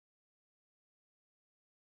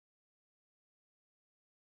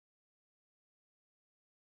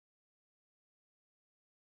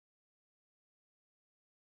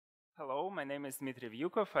Hello, my name is Dmitry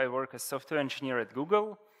Vyukov. I work as software engineer at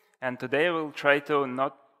Google, and today I will try to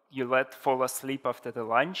not you let fall asleep after the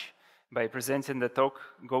lunch by presenting the talk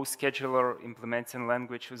Go Scheduler Implementing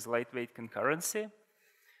Language with Lightweight Concurrency.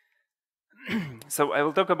 So I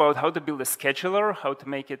will talk about how to build a scheduler, how to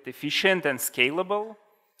make it efficient and scalable,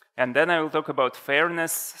 and then I will talk about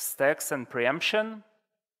fairness, stacks, and preemption.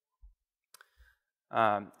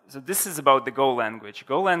 So this is about the Go language.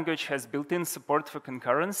 Go language has built-in support for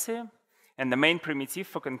concurrency, and the main primitive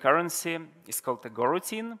for concurrency is called a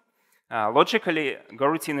goroutine. Logically,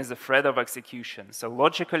 goroutine is a thread of execution. So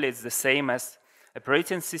logically, it's the same as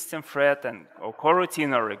operating system thread or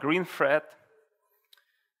coroutine or a green thread.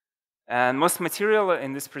 And most material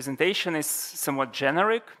in this presentation is somewhat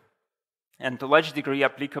generic and to a large degree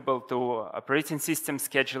applicable to operating system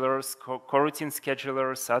schedulers, coroutine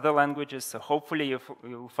schedulers, other languages. So hopefully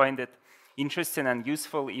you'll find it interesting and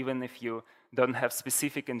useful even if you don't have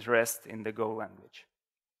specific interest in the Go language.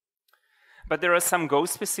 But there are some Go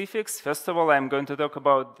specifics. First of all, I'm going to talk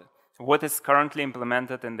about what is currently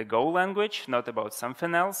implemented in the Go language, not about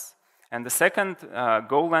something else. And the second,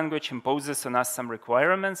 Go language imposes on us some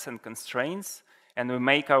requirements and constraints, and we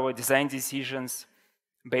make our design decisions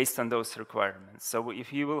based on those requirements. So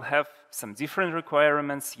if you will have some different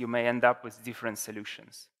requirements, you may end up with different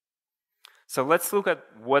solutions. So let's look at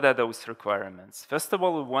what are those requirements. First of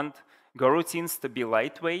all, we want goroutines to be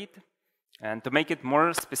lightweight. And to make it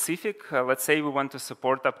more specific, let's say we want to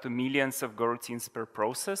support up to millions of goroutines per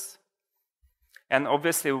process. And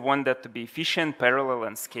obviously, we want that to be efficient, parallel,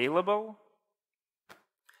 and scalable.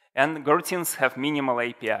 And goroutines have minimal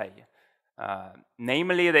API.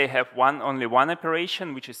 Namely, they have only one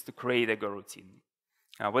operation, which is to create a goroutine.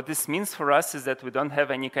 What this means for us is that we don't have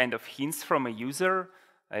any kind of hints from a user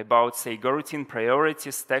about, say, goroutine priority,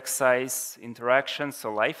 stack size, interactions,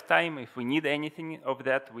 or lifetime. If we need anything of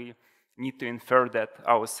that, we need to infer that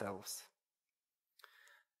ourselves.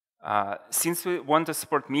 Since we want to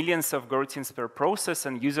support millions of goroutines per process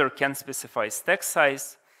and user can specify stack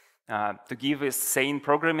size, to give a sane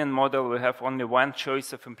programming model, we have only one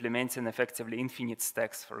choice of implementing effectively infinite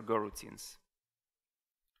stacks for goroutines.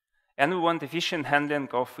 And we want efficient handling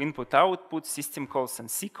of input-output, system calls, and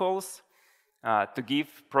C calls to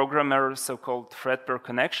give programmers so-called thread per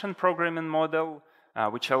connection programming model,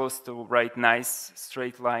 which allows to write nice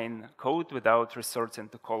straight-line code without resorting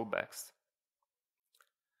to callbacks.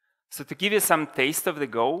 So to give you some taste of the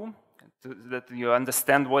Go, that you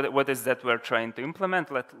understand what is that we're trying to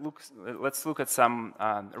implement, let's look at some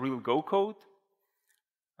real Go code.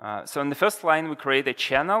 So on the first line, we create a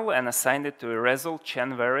channel and assign it to a result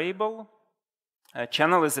chan variable. A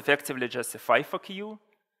channel is effectively just a FIFO queue.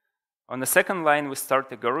 On the second line, we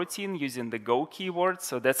start a goroutine using the Go keyword,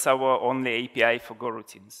 so that's our only API for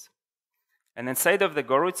goroutines. And inside of the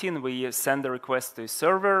goroutine, we send a request to a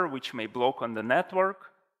server, which may block on the network.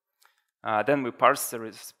 Then we parse the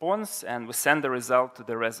response, and we send the result to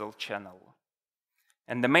the result channel.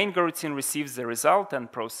 And the main goroutine receives the result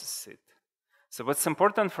and processes it. So what's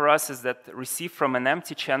important for us is that receive from an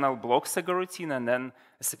empty channel blocks a goroutine, and then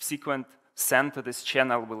a subsequent send to this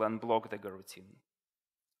channel will unblock the goroutine.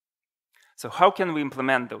 So how can we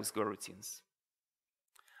implement those goroutines?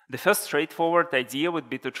 The first straightforward idea would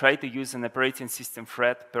be to try to use an operating system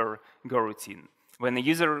thread per goroutine. When a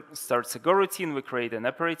user starts a goroutine, we create an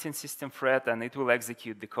operating system thread, and it will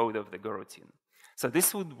execute the code of the goroutine. So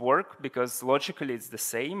this would work because logically it's the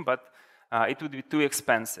same, but it would be too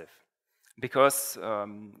expensive because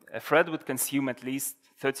a thread would consume at least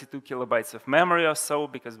 32 kilobytes of memory or so,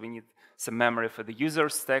 because we need some memory for the user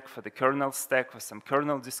stack, for the kernel stack, for some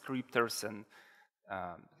kernel descriptors, and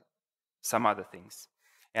some other things.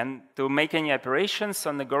 And to make any operations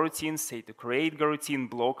on the goroutine, say to create goroutine,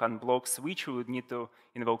 block, unblock, switch, we would need to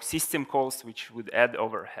invoke system calls, which would add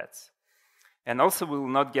overheads. And also, we will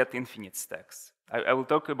not get infinite stacks. I will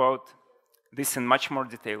talk about this in much more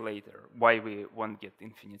detail later, why we won't get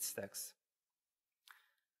infinite stacks.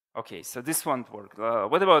 Okay, so this won't work.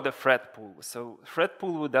 What about the thread pool? So thread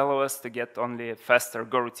pool would allow us to get only a faster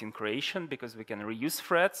goroutine creation because we can reuse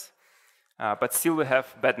threads. But still we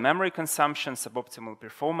have bad memory consumption, suboptimal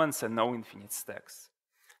performance, and no infinite stacks.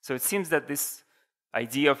 So it seems that this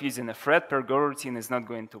idea of using a thread per goroutine is not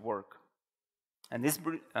going to work. And this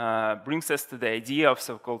brings us to the idea of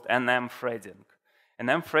so-called NM threading.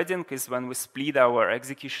 NM threading is when we split our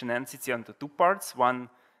execution entity onto two parts. One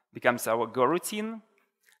becomes our goroutine.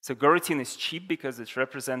 So goroutine is cheap because it's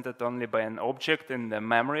represented only by an object in the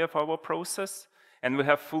memory of our process, and we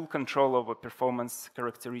have full control over performance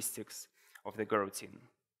characteristics of the goroutine.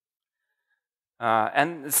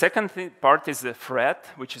 And the second part is the thread,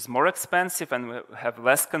 which is more expensive and we have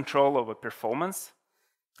less control over performance,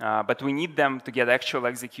 but we need them to get actual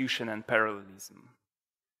execution and parallelism.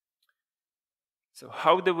 So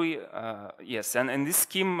how do we, yes, and in this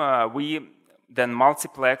scheme, we then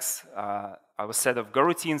multiplex our set of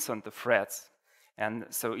goroutines onto threads. And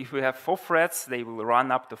so if we have 4 threads, they will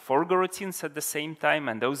run up to 4 goroutines at the same time,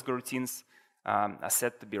 and those goroutines are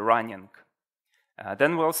set to be running.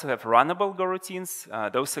 Then we also have runnable goroutines.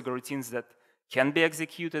 Those are goroutines that can be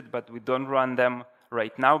executed, but we don't run them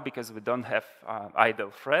right now because we don't have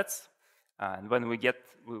idle threads. And when we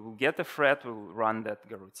will get a thread, we will run that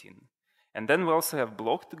goroutine. And then we also have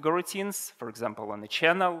blocked goroutines, for example, on a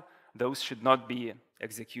channel. Those should not be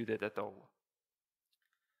executed at all.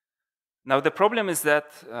 Now the problem is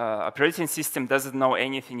that operating system doesn't know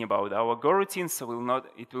anything about our goroutines, so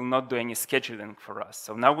it will not do any scheduling for us.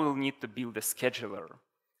 So now we'll need to build a scheduler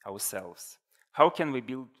ourselves. How can we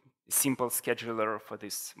build a simple scheduler for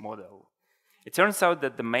this model? It turns out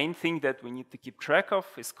that the main thing that we need to keep track of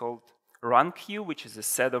is called run queue, which is a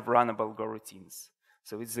set of runnable goroutines.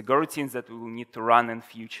 So it's the goroutines that we will need to run in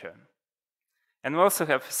future. And we also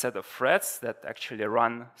have a set of threads that actually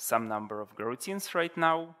run some number of goroutines right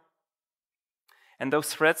now. And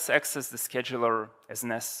those threads access the scheduler as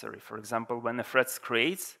necessary. For example, when a thread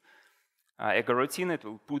creates a goroutine, it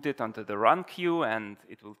will put it onto the run queue, and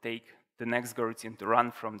it will take the next goroutine to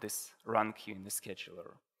run from this run queue in the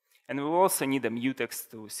scheduler. And we will also need a mutex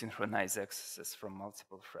to synchronize accesses from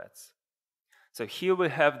multiple threads. So here we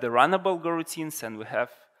have the runnable goroutines, and we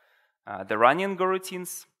have the running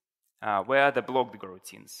goroutines. Where are the blocked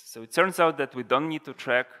goroutines? So it turns out that we don't need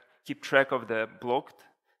to keep track of the blocked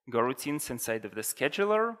goroutines inside of the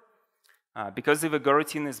scheduler. Because if a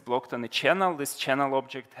goroutine is blocked on a channel, this channel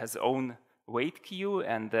object has own wait queue,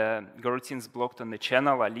 and the goroutines blocked on the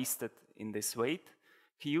channel are listed in this wait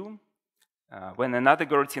queue. When another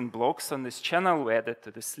goroutine blocks on this channel, we add it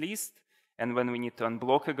to this list. And when we need to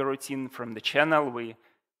unblock a goroutine from the channel, we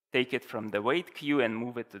take it from the wait queue and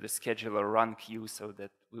move it to the scheduler run queue so that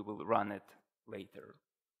we will run it later.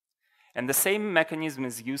 And the same mechanism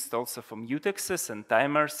is used also for mutexes and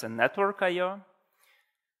timers and network I/O.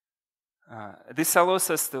 This allows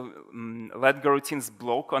us to let goroutines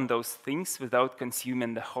block on those things without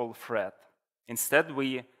consuming the whole thread. Instead,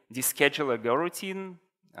 we deschedule a goroutine,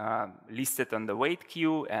 list it on the wait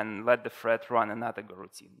queue, and let the thread run another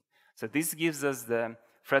goroutine. So this gives us the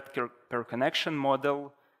thread per connection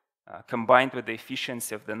model combined with the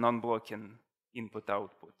efficiency of the non-blocking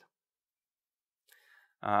input-output.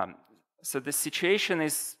 So the situation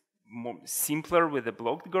is simpler with the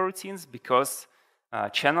blocked goroutines because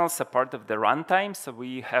channels are part of the runtime, so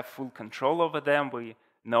we have full control over them. We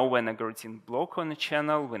know when a goroutine blocks on a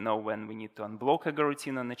channel, we know when we need to unblock a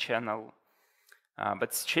goroutine on a channel.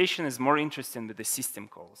 But the situation is more interesting with the system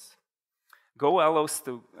calls. Go allows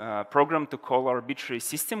the program to call arbitrary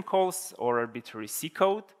system calls or arbitrary C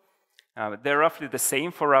code. They're roughly the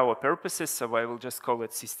same for our purposes, so I will just call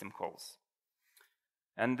it system calls.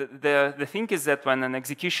 And the thing is that when an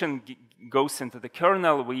execution goes into the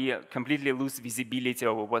kernel, we completely lose visibility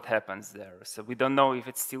over what happens there. So we don't know if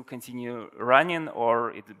it still continues running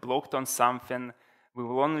or it blocked on something. We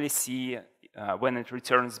will only see when it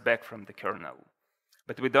returns back from the kernel.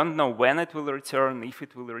 But we don't know when it will return, if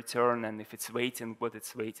it will return, and if it's waiting, what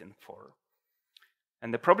it's waiting for.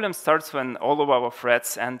 And the problem starts when all of our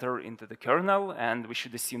threads enter into the kernel, and we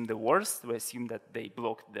should assume the worst. We assume that they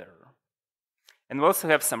blocked there. And we also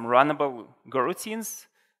have some runnable goroutines,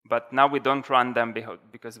 but now we don't run them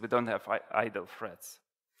because we don't have idle threads.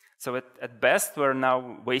 So at best, we're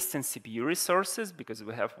now wasting CPU resources because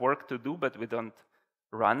we have work to do, but we don't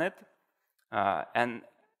run it. And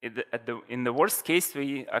in the worst case,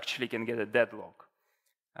 we actually can get a deadlock.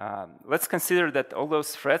 Let's consider that all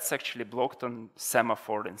those threads actually blocked on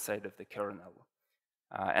semaphore inside of the kernel.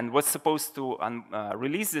 And what's supposed to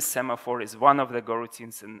release this semaphore is one of the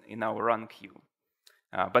goroutines in our run queue.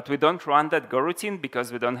 But we don't run that goroutine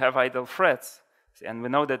because we don't have idle threads. And we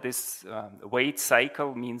know that this wait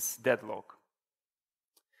cycle means deadlock.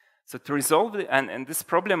 So to resolve it, and this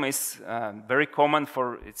problem is very common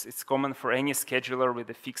it's common for any scheduler with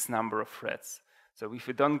a fixed number of threads. So if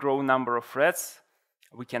we don't grow number of threads,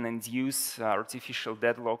 we can induce artificial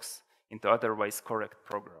deadlocks into otherwise correct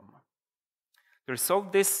program. To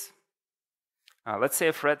resolve this, let's say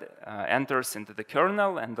a thread enters into the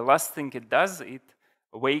kernel, and the last thing it does, it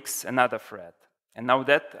wakes another thread. And now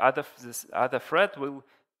this other thread will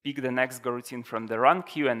pick the next goroutine from the run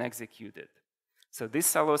queue and execute it. So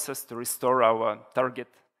this allows us to restore our target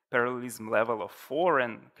parallelism level of 4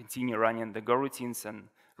 and continue running the goroutines and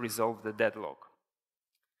resolve the deadlock.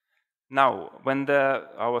 Now, when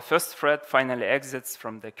our first thread finally exits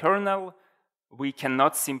from the kernel, we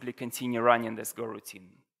cannot simply continue running this goroutine,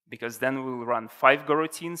 because then we'll run 5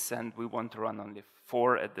 goroutines and we want to run only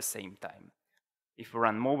 4 at the same time. If we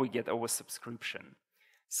run more, we get oversubscription.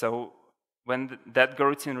 So when that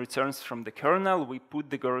goroutine returns from the kernel, we put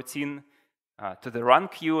the goroutine to the run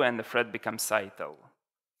queue and the thread becomes idle.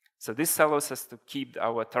 So this allows us to keep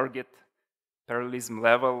our target parallelism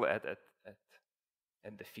level at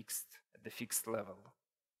the fixed level.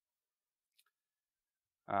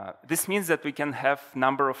 This means that we can have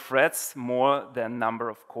number of threads more than number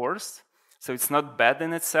of cores. So it's not bad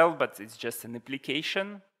in itself, but it's just an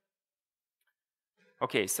application.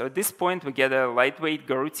 Okay, so at this point we get a lightweight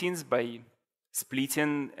goroutines by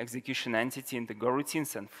splitting execution entity into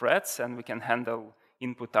goroutines and threads, and we can handle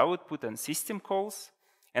input, output, and system calls.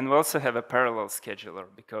 And we also have a parallel scheduler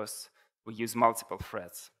because we use multiple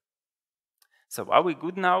threads. So are we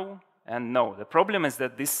good now? And no, the problem is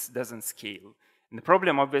that this doesn't scale. And the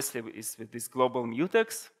problem obviously is with this global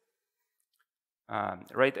mutex.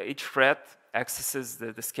 Right, each thread accesses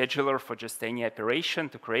the scheduler for just any operation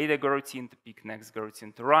to create a goroutine, to pick next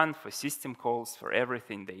goroutine to run, for system calls, for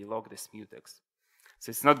everything, they log this mutex. So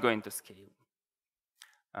it's not going to scale.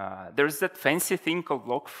 There's that fancy thing called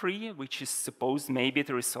log-free, which is supposed maybe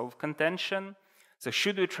to resolve contention. So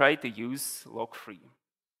should we try to use log-free?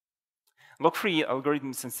 Log-free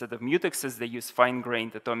algorithms, instead of mutexes, they use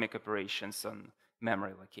fine-grained atomic operations on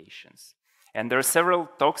memory locations. And there are several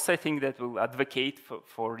talks, I think, that will advocate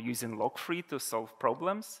for using log-free to solve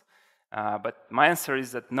problems. But my answer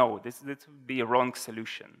is that no, this would be a wrong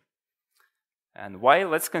solution. And why?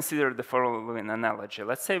 Let's consider the following analogy.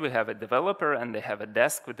 Let's say we have a developer and they have a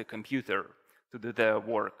desk with a computer to do their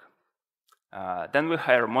work. Then we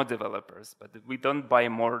hire more developers, but we don't buy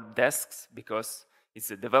more desks because it's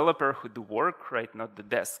the developer who do work, right, not the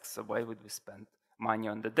desk. So why would we spend money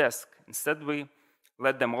on the desk? Instead, we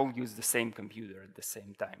let them all use the same computer at the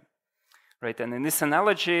same time, right? And in this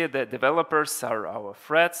analogy, the developers are our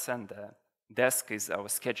threads and the desk is our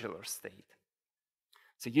scheduler state.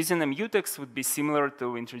 So using a mutex would be similar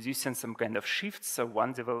to introducing some kind of shift. So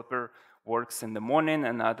one developer works in the morning,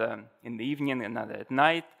 another in the evening, another at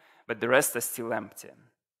night, but the rest are still empty.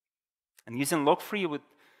 And using log-free would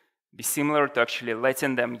be similar to actually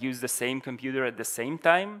letting them use the same computer at the same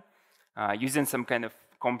time, using some kind of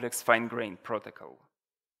complex fine-grained protocol.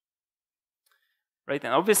 Right?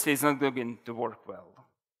 And obviously it's not going to work well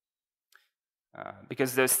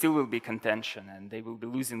because there still will be contention and they will be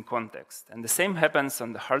losing context. And the same happens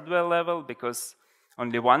on the hardware level because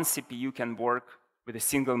only one CPU can work with a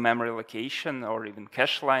single memory location or even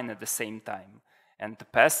cache line at the same time. And to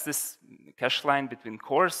pass this cache line between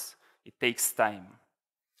cores, it takes time.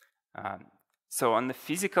 So on the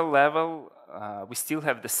physical level, we still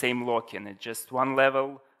have the same lock-in. It's just one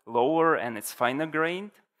level lower and it's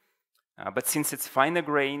finer-grained. But since it's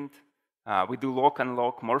finer-grained, we do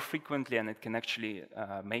lock-unlock more frequently and it can actually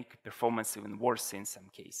make performance even worse in some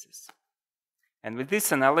cases. And with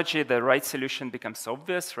this analogy, the right solution becomes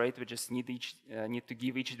obvious, right? We just need to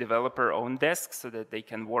give each developer own desk so that they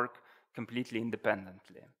can work completely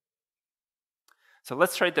independently. So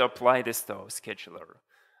let's try to apply this to our scheduler.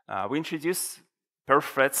 We introduce per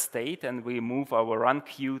thread state and we move our run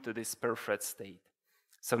queue to this per thread state.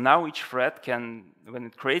 So now each thread can, when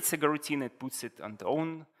it creates a goroutine, it puts it on the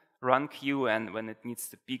own run queue, and when it needs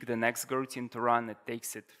to pick the next goroutine to run, it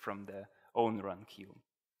takes it from the own run queue.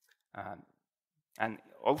 And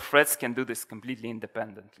all threads can do this completely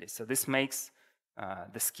independently. So this makes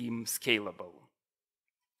the scheme scalable.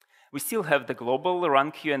 We still have the global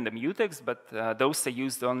run queue and the mutex, but those are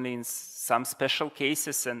used only in some special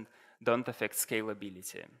cases and don't affect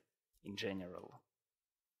scalability in general.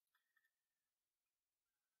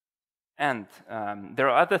 And there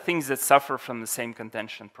are other things that suffer from the same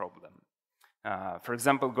contention problem. For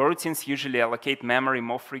example, goroutines usually allocate memory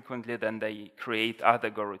more frequently than they create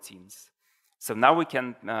other goroutines. So now we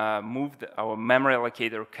can move our memory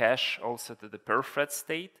allocator cache also to the per thread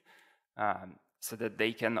state so that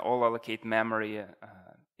they can all allocate memory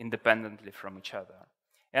independently from each other.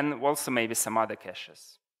 And also maybe some other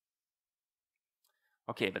caches.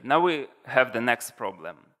 Okay, but now we have the next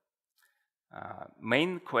problem.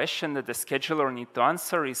 Main question that the scheduler needs to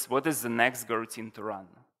answer is what is the next goroutine to run?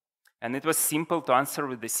 And it was simple to answer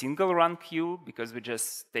with the single run queue because we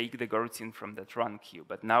just take the goroutine from that run queue.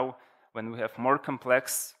 But now when we have more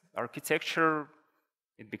complex architecture,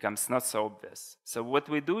 it becomes not so obvious. So what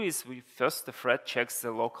we do is first the thread checks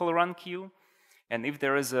the local run queue, and if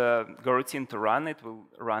there is a goroutine to run, it will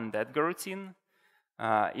run that goroutine.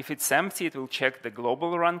 If it's empty, it will check the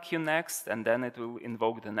global run queue next, and then it will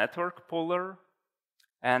invoke the network poller.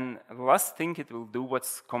 And the last thing, it will do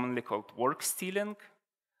what's commonly called work stealing.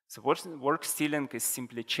 So work stealing is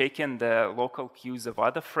simply checking the local queues of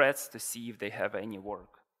other threads to see if they have any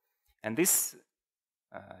work. And this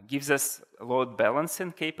gives us a load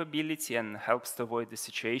balancing capability and helps to avoid the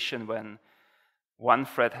situation when one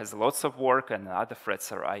thread has lots of work and other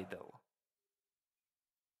threads are idle.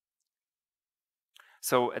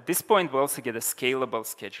 So at this point, we also get a scalable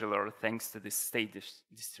scheduler thanks to this state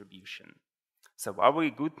distribution. So are we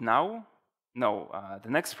good now? No, the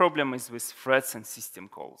next problem is with threads and system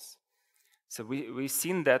calls. So we've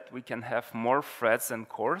seen that we can have more threads and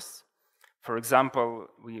cores. For example,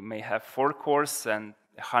 we may have 4 cores and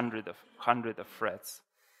 100 of threads.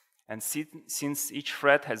 And since each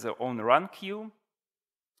thread has their own run queue,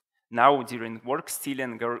 now during work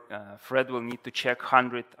stealing, thread will need to check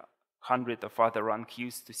 100 of other run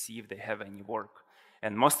queues to see if they have any work.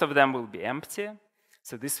 And most of them will be empty,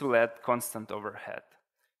 so this will add constant overhead.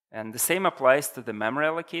 And the same applies to the memory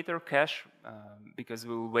allocator cache, because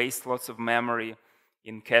we will waste lots of memory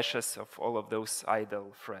in caches of all of those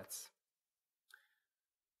idle threads.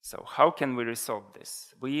 So how can we resolve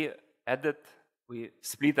this? We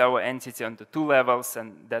split our entity onto 2 levels,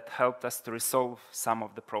 and that helped us to resolve some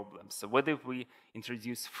of the problems. So what if we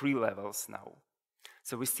introduce 3 levels now?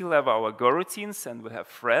 So we still have our goroutines and we have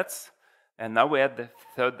threads, and now we add the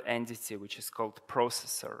 3rd entity, which is called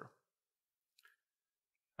processor.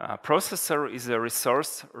 Processor is a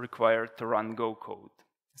resource required to run Go code.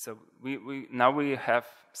 So now we have,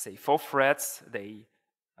 say, 4 threads. They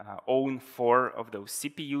own 4 of those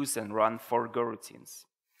CPUs and run 4 goroutines.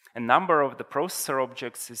 And number of the processor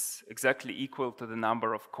objects is exactly equal to the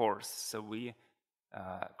number of cores. So we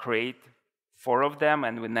create 4 of them,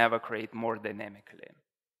 and we never create more dynamically.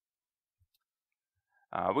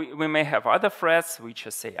 We may have other threads which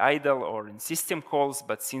are, say, idle or in system calls,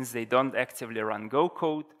 but since they don't actively run Go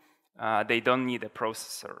code, they don't need a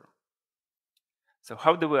processor. So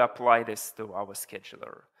how do we apply this to our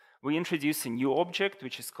scheduler? We introduce a new object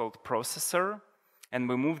which is called processor, and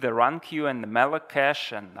we move the run queue and the malloc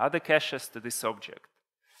cache and other caches to this object.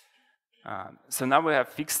 So now we have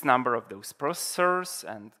fixed number of those processors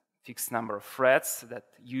and fixed number of threads that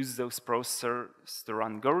use those processors to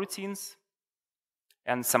run goroutines,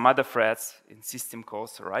 and some other threads in system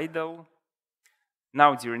calls are idle.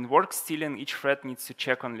 Now, during work stealing, each thread needs to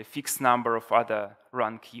check only fixed number of other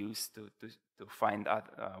run queues to find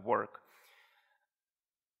work.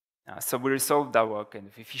 So we resolved our kind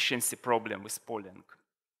of efficiency problem with polling.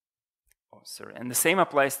 And the same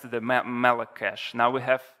applies to the malloc cache. Now we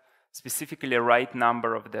have specifically a right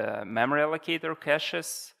number of the memory allocator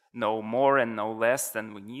caches, no more and no less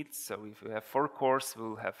than we need. So if we have 4 cores,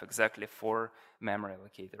 we'll have exactly 4 memory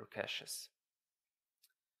allocator caches.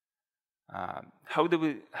 How do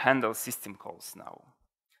we handle system calls now?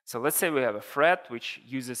 So let's say we have a thread which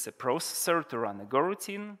uses a processor to run a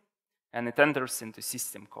goroutine, and it enters into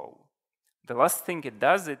system call. The last thing it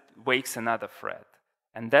does, it wakes another thread,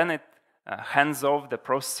 and then it hands off the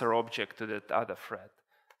processor object to that other thread.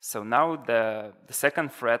 So now the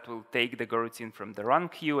second thread will take the goroutine from the run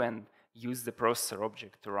queue and use the processor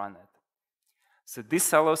object to run it. So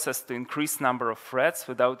this allows us to increase number of threads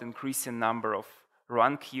without increasing number of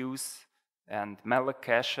run queues and malloc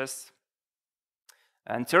caches.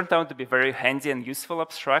 And turned out to be very handy and useful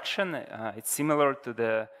abstraction. It's similar to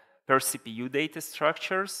the per CPU data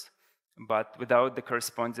structures, but without the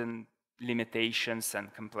corresponding limitations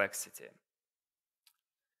and complexity.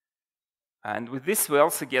 And with this, we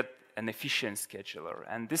also get an efficient scheduler.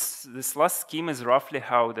 And this last scheme is roughly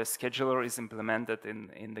how the scheduler is implemented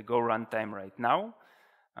in the Go runtime right now.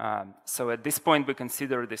 So at this point, we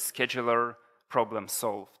consider the scheduler problem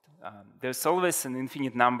solved. There's always an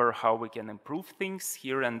infinite number how we can improve things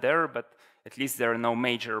here and there, but at least there are no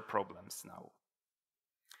major problems now.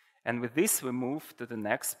 And with this, we move to the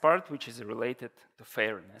next part, which is related to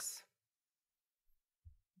fairness.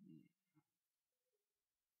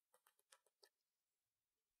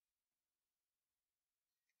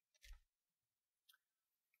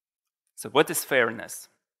 So what is fairness?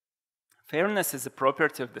 Fairness is a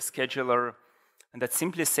property of the scheduler that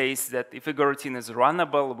simply says that if a goroutine is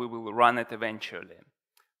runnable, we will run it eventually.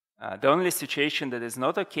 The only situation that is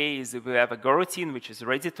not okay is if we have a goroutine which is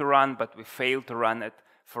ready to run, but we fail to run it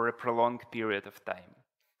for a prolonged period of time.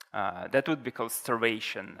 That would be called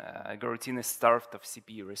starvation. A goroutine is starved of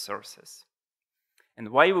CPU resources. And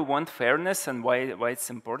why we want fairness and why it's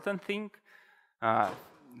an important thing?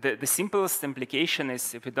 The simplest implication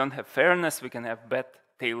is if we don't have fairness, we can have bad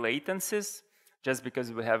tail latencies. just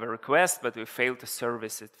because we have a request, but we fail to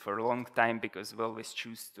service it for a long time because we always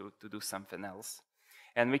choose to do something else.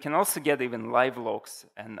 And we can also get even live logs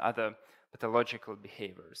and other pathological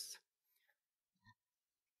behaviors.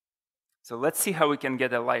 So let's see how we can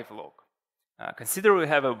get a live log. Consider we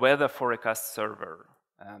have a weather forecast server.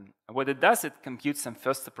 What it does, it computes some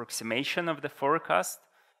first approximation of the forecast,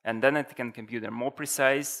 and then it can compute a more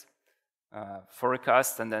precise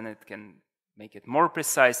forecast, and then it can make it more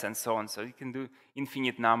precise, and so on. So it can do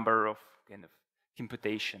infinite number of kind of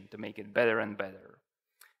computation to make it better and better.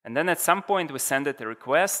 And then at some point we send it a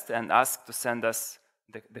request and ask to send us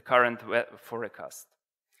the current forecast.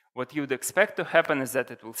 What you'd expect to happen is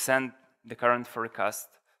that it will send the current forecast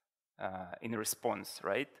in response,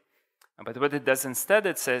 right? But what it does instead,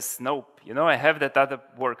 it says, nope, you know, I have that other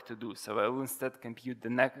work to do, so I will instead compute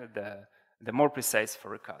the more precise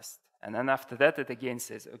forecast. And then after that, it again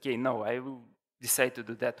says, okay, no, I will decide to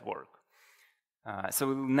do that work. So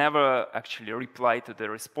we will never actually reply to the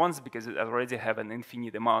response because it already have an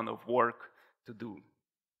infinite amount of work to do.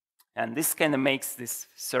 And this kind of makes this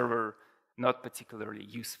server not particularly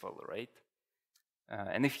useful, right?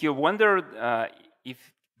 And if you wonder if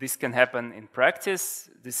this can happen in practice,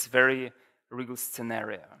 this very real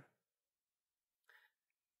scenario.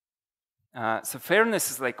 So fairness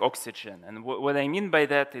is like oxygen, and what I mean by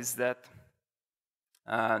that is that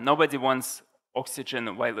nobody wants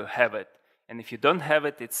oxygen while you have it, and if you don't have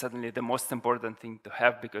it, it's suddenly the most important thing to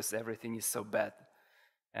have because everything is so bad.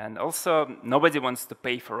 And also, nobody wants to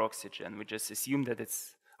pay for oxygen. We just assume that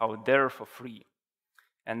it's out there for free.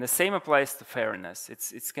 And the same applies to fairness.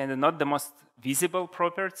 It's kind of not the most visible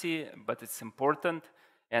property, but it's important,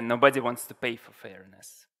 and nobody wants to pay for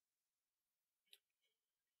fairness.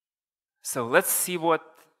 So let's see what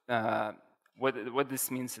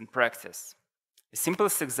this means in practice. The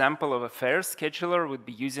simplest example of a fair scheduler would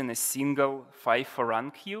be using a single FIFO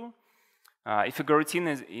run queue. If a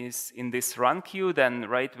goroutine is in this run queue, then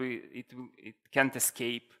it can't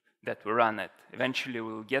escape that we run it. Eventually,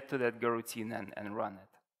 we'll get to that goroutine and run it.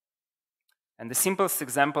 And the simplest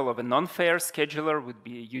example of a non-fair scheduler would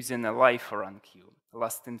be using a LIFO run queue,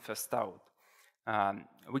 last in, first out.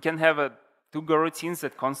 We can have two goroutines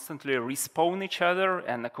that constantly respawn each other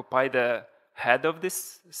and occupy the head of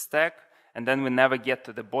this stack, and then we never get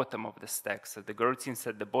to the bottom of the stack. So the goroutines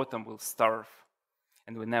at the bottom will starve,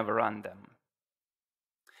 and we never run them.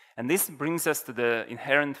 And this brings us to the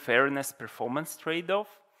inherent fairness performance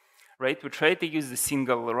trade-off. Right? We try to use the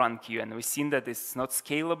single run queue, and we've seen that it's not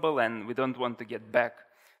scalable, and we don't want to get back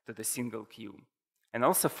to the single queue. And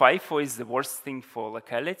also, FIFO is the worst thing for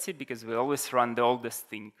locality because we always run the oldest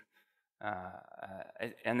thing.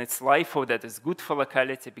 And it's LIFO that is good for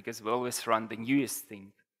locality because we always run the newest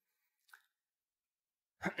thing.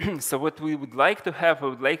 So what we would like to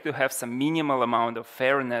have, some minimal amount of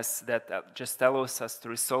fairness that just allows us to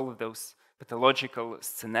resolve those pathological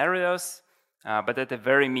scenarios, but at a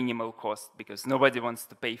very minimal cost because nobody wants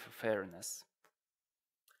to pay for fairness.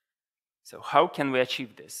 So how can we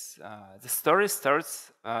achieve this? The story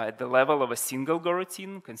starts at the level of a single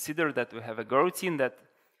goroutine. Consider that we have a goroutine that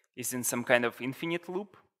is in some kind of infinite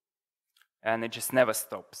loop, and it just never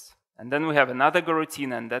stops. And then we have another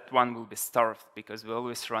goroutine, and that one will be starved because we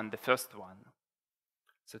always run the first one.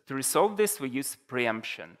 So to resolve this, we use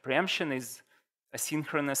preemption. Preemption is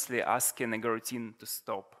asynchronously asking a goroutine to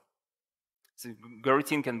stop. So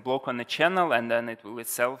goroutine can block on a channel, and then it will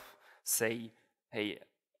itself say, "Hey,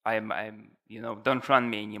 don't run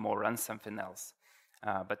me anymore. Run something else."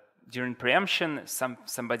 But during preemption,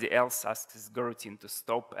 somebody else asks this goroutine to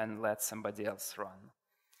stop and let somebody else run.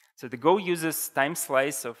 So the Go uses time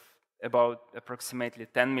slice of about approximately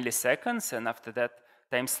 10 milliseconds, and after that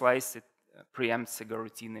time slice, it preempts a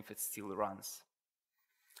goroutine if it still runs.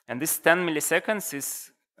 And this 10 milliseconds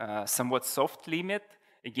is somewhat soft limit.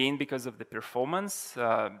 Again, because of the performance,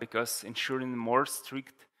 because ensuring more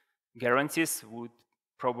strict guarantees would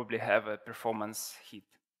probably have a performance hit.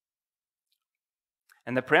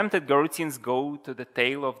 And the preempted goroutines go to the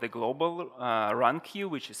tail of the global run queue,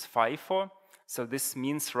 which is FIFO. So this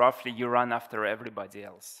means roughly you run after everybody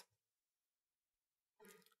else.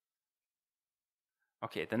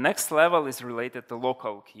 Okay, the next level is related to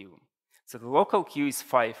local queue. So the local queue is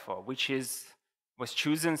FIFO, which was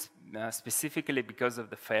chosen specifically because of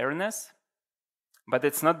the fairness, but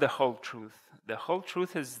it's not the whole truth. The whole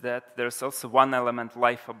truth is that there's also one element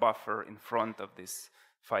LIFO buffer in front of this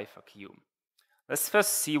FIFO queue. Let's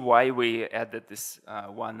first see why we added this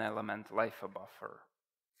one element LIFO buffer.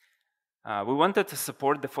 We wanted to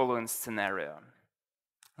support the following scenario.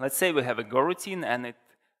 Let's say we have a goroutine and it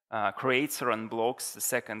creates or unblocks the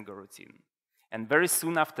second goroutine. And very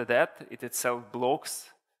soon after that, it itself blocks,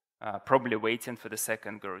 probably waiting for the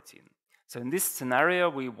second goroutine. So in this scenario,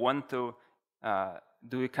 we want to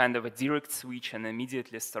do a kind of a direct switch and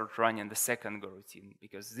immediately start running the second goroutine,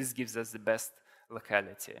 because this gives us the best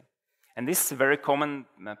locality. And this is a very common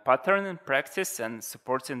pattern in practice, and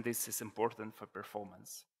supporting this is important for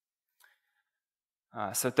performance.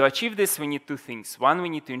 So to achieve this, we need two things. One, we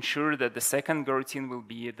need to ensure that the second goroutine will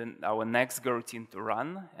be our next goroutine to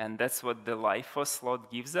run, and that's what the LIFO slot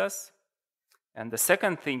gives us. And the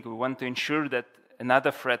second thing, we want to ensure that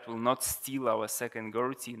another thread will not steal our second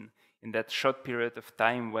goroutine in that short period of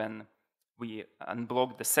time when we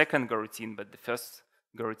unblock the second goroutine, but the first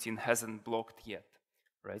goroutine hasn't blocked yet,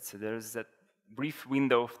 right? So there's that brief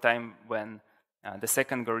window of time when the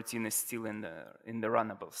second goroutine is still in the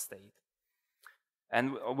runnable state.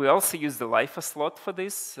 And we also use the LIFO slot for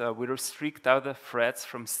this. We restrict other threads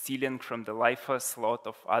from stealing from the LIFO slot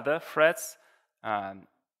of other threads.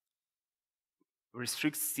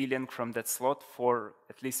 Restrict stealing from that slot for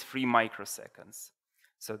at least 3 microseconds.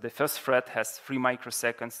 So the first thread has 3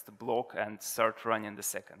 microseconds to block and start running the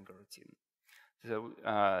second goroutine.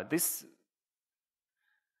 So this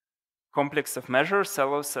complex of measures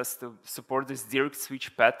allows us to support this direct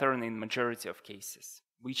switch pattern in majority of cases,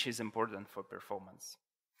 which is important for performance.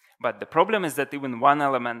 But the problem is that even one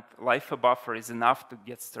element LIFO buffer is enough to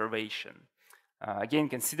get starvation. Again,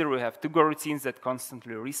 consider we have 2 goroutines that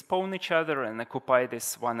constantly respawn each other and occupy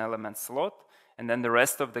this one element slot, and then the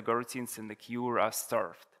rest of the goroutines in the queue are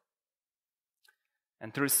starved.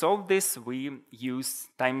 And to resolve this, we use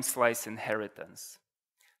time slice inheritance.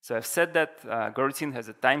 So I've said that goroutine has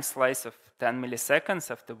a time slice of 10 milliseconds,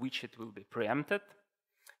 after which it will be preempted.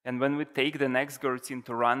 And when we take the next goroutine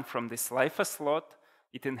to run from this LIFO slot,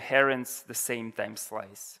 it inherits the same time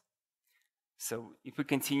slice. So if we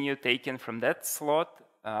continue taking from that slot,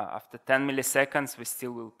 after 10 milliseconds, we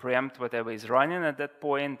still will preempt whatever is running at that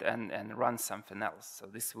point and run something else. So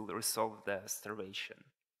this will resolve the starvation.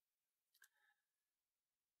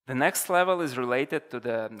 The next level is related to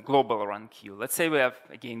the global run queue. Let's say we have,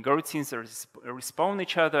 again, goroutines that respawn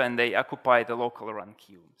each other and they occupy the local run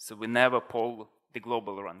queue. So we never poll the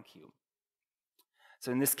global run queue.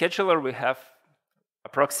 So in the scheduler, we have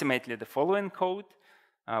approximately the following code.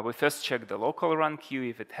 We first check the local run queue.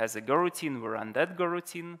 If it has a goroutine, we run that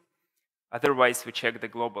goroutine. Otherwise, we check the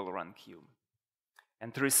global run queue.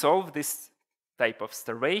 And to resolve this type of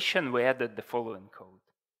starvation, we added the following code.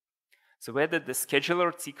 So we added the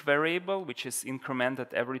scheduler tick variable, which is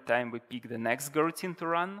incremented every time we pick the next goroutine to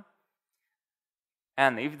run.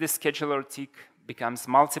 And if the scheduler tick becomes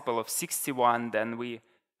multiple of 61, then we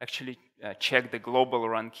actually check the global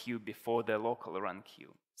run queue before the local run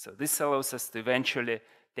queue. So this allows us to eventually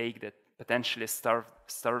take the potentially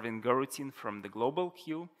starving goroutine from the global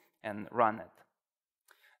queue and run it.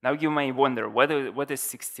 Now you may wonder, what is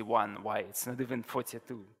 61? Why? It's not even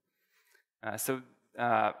 42.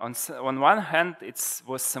 On one hand, it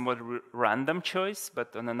was somewhat random choice,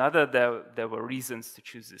 but on another, there were reasons to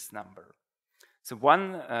choose this number. So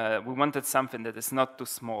one, we wanted something that is not too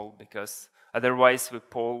small, because otherwise we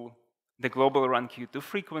poll the global run queue too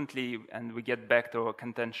frequently and we get back to a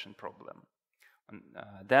contention problem.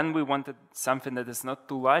 Then we wanted something that is not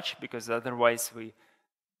too large, because otherwise we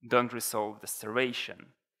don't resolve the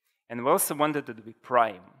starvation. And we also wanted it to be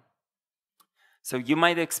prime. So you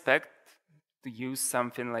might expect to use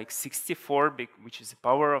something like 64, which is a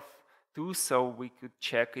power of 2, so we could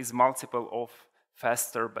check is multiple of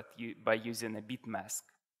faster by using a bit mask.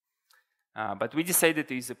 But we decided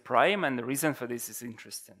to use a prime, and the reason for this is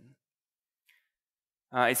interesting.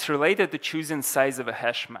 It's related to choosing size of a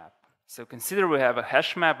hash map. So consider we have a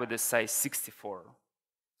hash map with a size 64.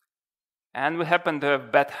 And we happen to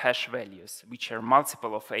have bad hash values, which are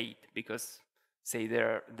multiple of 8, because, say,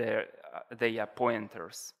 they are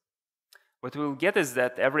pointers. What we'll get is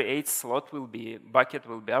that every 8th bucket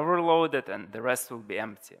will be overloaded and the rest will be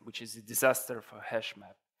empty, which is a disaster for a hash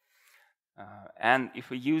map. And if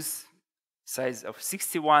we use size of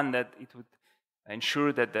 61, that it would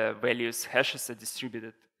ensure that the hashes are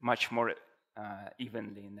distributed much more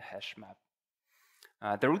evenly in the hash map.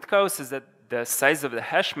 The root cause is that the size of the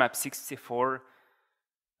hash map 64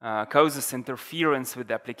 causes interference with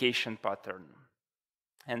the application pattern.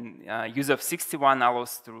 And use of 61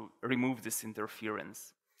 allows to remove this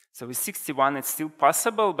interference. So with 61, it's still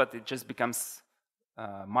possible, but it just becomes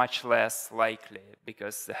much less likely,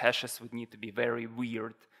 because the hashes would need to be very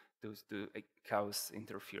weird to cause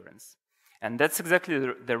interference. And that's exactly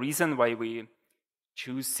the reason why we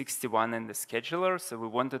choose 61 in the scheduler. So we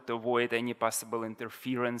wanted to avoid any possible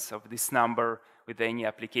interference of this number with any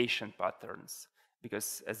application patterns.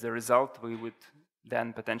 because as a result, we would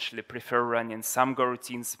then potentially prefer running some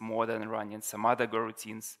goroutines more than running some other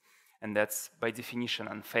goroutines, and that's by definition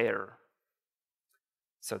unfair.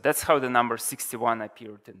 So that's how the number 61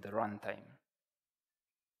 appeared in the runtime.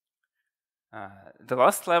 The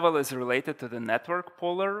last level is related to the network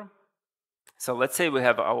poller. So let's say we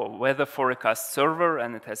have our weather forecast server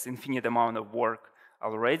and it has infinite amount of work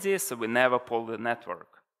already, so we never poll the network.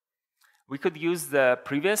 We could use the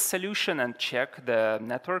previous solution and check the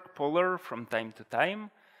network poller from time to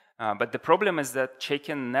time, but the problem is that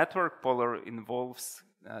checking network poller involves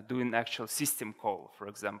doing actual system call, for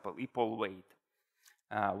example, epoll wait,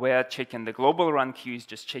 where checking the global run queue is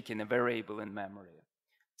just checking a variable in memory.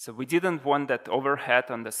 So we didn't want that overhead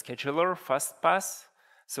on the scheduler fast pass.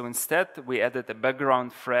 So instead, we added a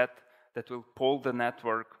background thread that will poll the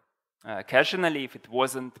network occasionally if it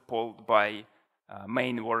wasn't polled by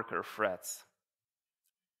main worker threads.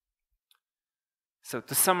 So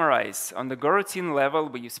to summarize, on the goroutine level,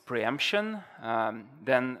 we use preemption.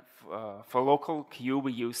 Then for local queue,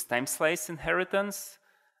 we use time slice inheritance.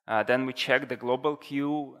 Then we check the global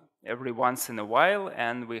queue every once in a while,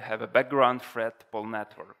 and we have a background thread poll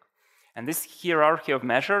network. And this hierarchy of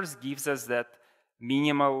measures gives us that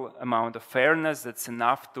minimal amount of fairness that's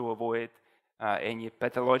enough to avoid any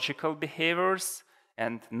pathological behaviors,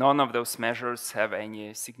 and none of those measures have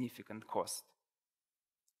any significant cost.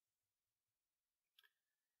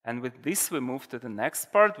 And with this, we move to the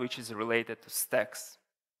next part, which is related to stacks.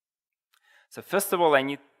 So first of all, I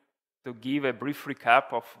need to give a brief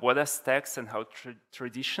recap of what are stacks and how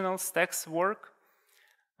traditional stacks work.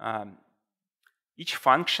 Each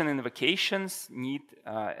function invocations need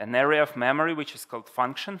an area of memory which is called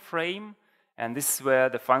function frame, and this is where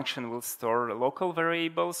the function will store local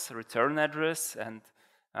variables, return address, and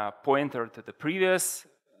pointer to the previous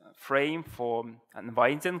frame for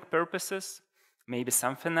unwinding purposes, maybe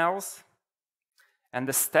something else. And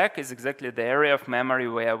the stack is exactly the area of memory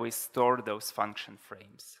where we store those function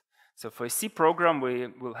frames. So for a C program, we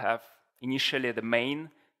will have initially the main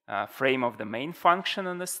frame of the main function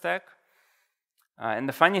on the stack. And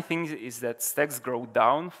the funny thing is that stacks grow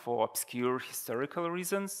down for obscure historical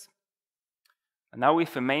reasons. And now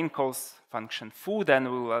if a main calls function foo, then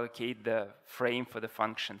we will allocate the frame for the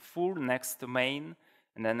function foo next to main.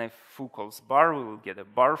 And then if foo calls bar, we will get a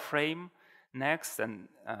bar frame next. And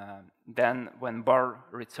then when bar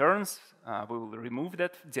returns, we will remove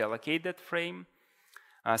that, deallocate that frame.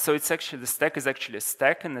 So it's actually, the stack is actually a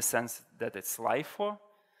stack in the sense that it's LIFO.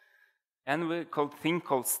 And we call thing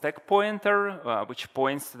called stack pointer, which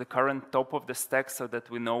points to the current top of the stack so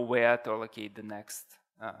that we know where to allocate the next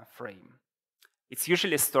frame. It's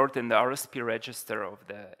usually stored in the RSP register of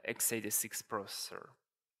the x86 processor.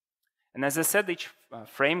 And as I said, each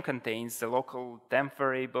frame contains the local temp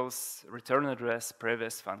variables, return address,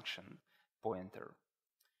 previous function, pointer.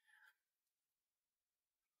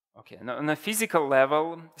 Okay, now on a physical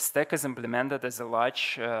level, stack is implemented as a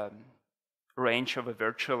large range of a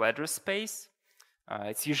virtual address space.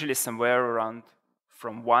 It's usually somewhere around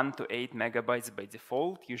from 1 to 8 megabytes by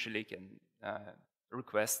default. Usually you can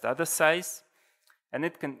request other size. And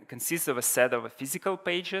it consists of a set of physical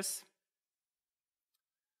pages.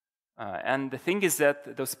 And the thing is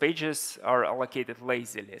that those pages are allocated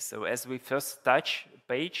lazily. So as we first touch a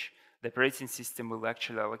page, the operating system will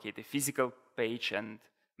actually allocate a physical page and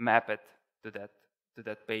map it to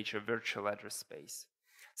that page of virtual address space.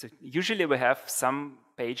 So usually we have some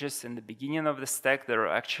pages in the beginning of the stack that are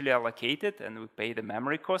actually allocated, and we pay the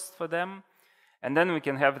memory cost for them. And then we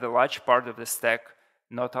can have the large part of the stack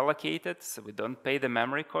not allocated, so we don't pay the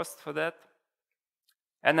memory cost for that.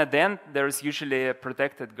 And at the end, there is usually a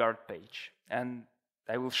protected guard page, and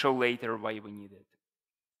I will show later why we need it.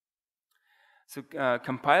 So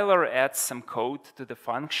compiler adds some code to the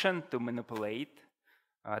function to manipulate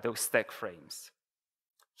those stack frames.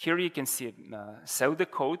 Here you can see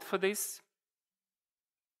pseudocode for this.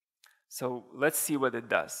 So let's see what it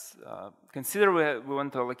does. Consider we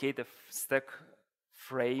want to allocate a stack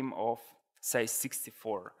frame of size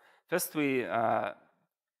 64. First we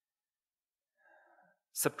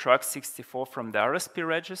subtract 64 from the RSP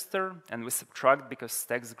register, and we subtract because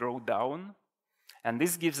stacks grow down. And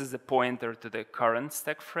this gives us a pointer to the current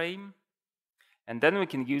stack frame. And then we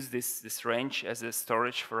can use this range as a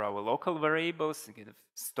storage for our local variables, and kind of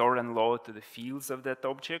store and load to the fields of that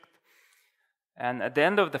object. And at the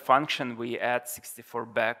end of the function, we add 64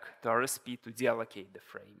 back to RSP to deallocate the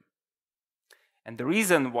frame. And the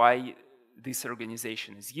reason why this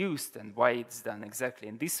organization is used and why it's done exactly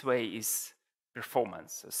in this way is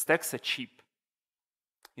performance. So stacks are cheap.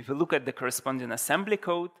 If you look at the corresponding assembly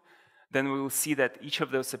code, then we will see that each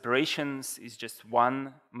of those operations is just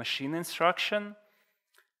one machine instruction.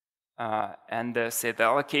 And say the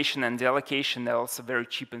allocation and deallocation are also very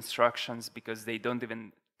cheap instructions because they don't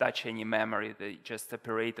even touch any memory. They just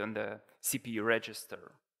operate on the CPU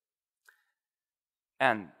register.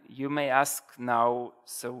 And you may ask now,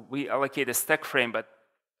 so we allocate a stack frame, but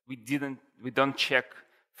we don't check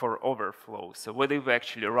for overflow. So what if we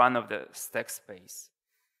actually run of the stack space?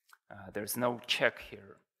 There's no check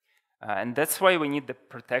here. And that's why we need the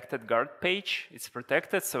protected guard page. It's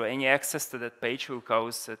protected, so any access to that page will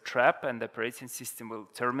cause a trap and the operating system will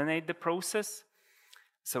terminate the process.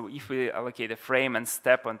 So if we allocate a frame and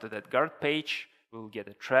step onto that guard page, we'll get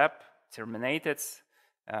a trap, terminate it,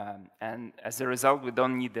 and as a result, we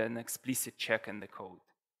don't need an explicit check in the code.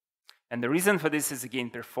 And the reason for this is, again,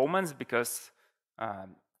 performance, because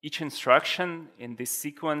each instruction in this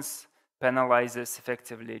sequence penalizes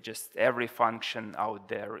effectively just every function out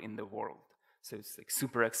there in the world. So it's like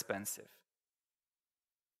super expensive.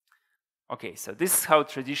 Okay, so this is how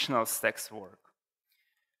traditional stacks work.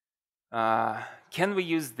 Can we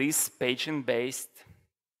use this paging-based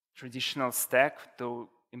traditional stack to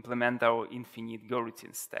implement our infinite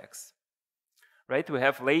goroutine stacks? Right, we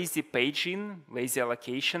have lazy paging, lazy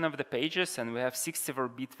allocation of the pages, and we have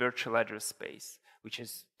 64-bit virtual address space, which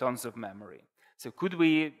is tons of memory. So could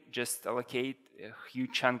we just allocate a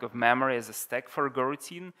huge chunk of memory as a stack for a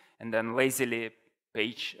goroutine and then lazily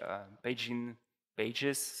paging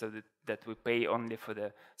pages so that we pay only for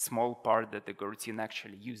the small part that the goroutine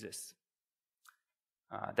actually uses?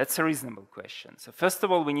 That's a reasonable question. So first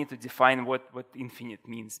of all, we need to define what infinite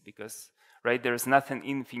means, because right, there is nothing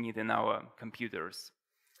infinite in our computers.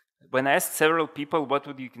 When I asked several people, what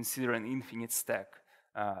would you consider an infinite stack?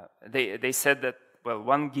 They said that, well,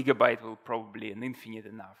 1 gigabyte will probably an infinite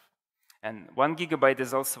enough. And 1 gigabyte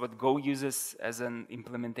is also what Go uses as an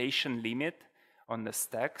implementation limit on the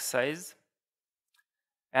stack size.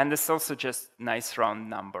 And it's also just a nice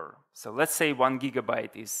round number. So let's say 1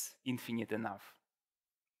 gigabyte is infinite enough.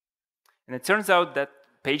 And it turns out that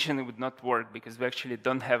paging would not work because we actually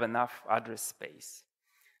don't have enough address space.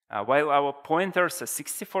 While our pointers are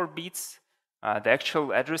 64 bits, the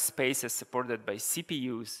actual address space as supported by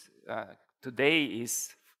CPUs today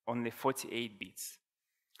is only 48 bits.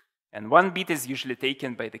 And 1 bit is usually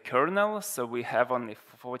taken by the kernel, so we have only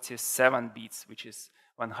 47 bits, which is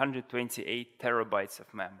 128 terabytes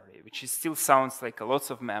of memory, which still sounds like a lot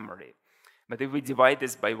of memory. But if we divide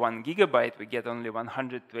this by 1 gigabyte, we get only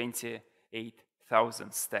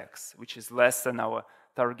 128,000 stacks, which is less than our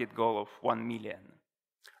target goal of 1 million.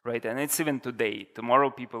 Right? And it's even today. Tomorrow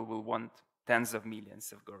people will want tens of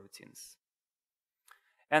millions of goroutines.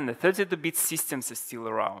 And the 32-bit systems are still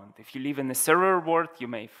around. If you live in a server world, you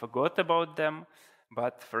may forget about them.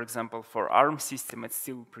 But for example, for ARM system, it's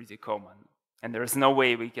still pretty common. And there's no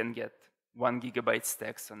way we can get 1 gigabyte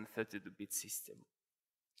stacks on a 32-bit system.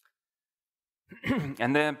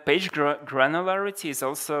 And the page granularity is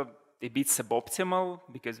also a bit suboptimal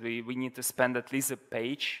because we need to spend at least a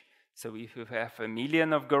page. So if we have 1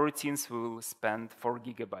 million of goroutines, we will spend 4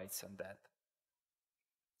 gigabytes on that.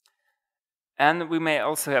 And we may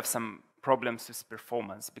also have some problems with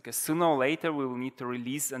performance because sooner or later we will need to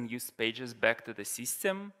release unused pages back to the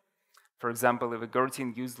system. For example, if a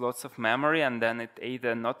goroutine uses lots of memory and then it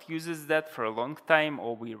either not uses that for a long time,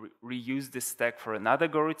 or we reuse the stack for another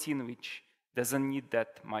goroutine which doesn't need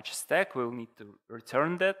that much stack, we'll need to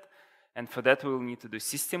return that. And for that we'll need to do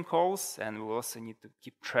system calls, and we'll also need to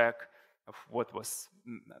keep track of what was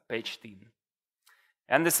paged in.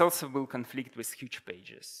 And this also will conflict with huge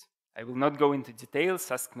pages. I will not go into details,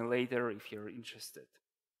 ask me later if you're interested.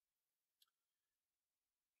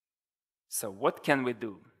 So what can we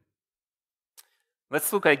do?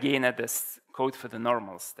 Let's look again at this code for the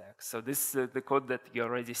normal stack. So this is the code that you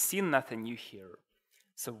already seen, nothing new here.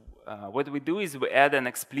 So what we do is we add an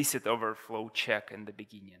explicit overflow check in the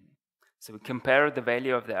beginning. So we compare the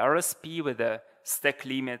value of the RSP with the stack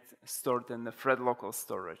limit stored in the thread local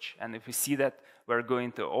storage. And if we see that we're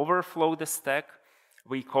going to overflow the stack,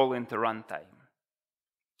 we call into runtime.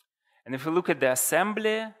 And if we look at the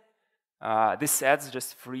assembly, this adds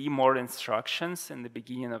just 3 more instructions in the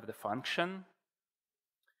beginning of the function.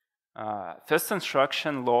 First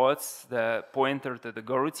instruction loads the pointer to the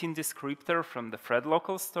goroutine descriptor from the thread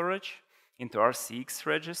local storage into RCX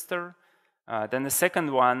register. Then the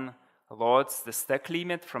second one loads the stack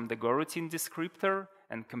limit from the goroutine descriptor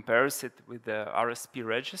and compares it with the RSP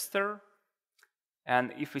register.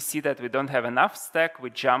 And if we see that we don't have enough stack,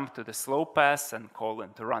 we jump to the slow pass and call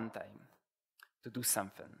into runtime to do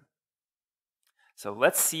something. So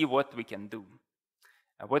let's see what we can do.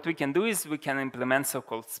 What we can do is we can implement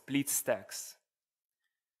so-called split stacks.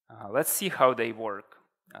 Let's see how they work.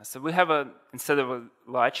 So we have instead of a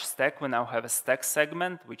large stack, we now have a stack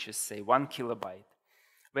segment, which is say 1 kilobyte.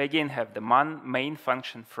 We again have the main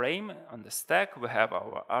function frame on the stack. We have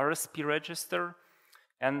our RSP register,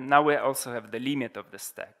 and now we also have the limit of the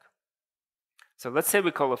stack. So let's say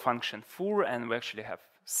we call a function fur, and we actually have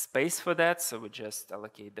space for that. So we just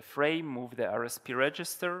allocate the frame, move the RSP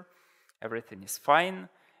register, everything is fine.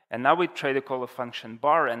 And now we try to call a function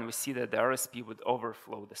bar, and we see that the RSP would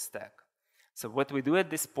overflow the stack. So what we do at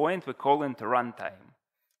this point, we call into runtime.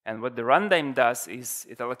 And what the runtime does is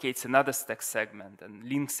it allocates another stack segment and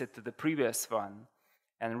links it to the previous one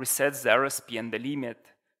and resets the RSP and the limit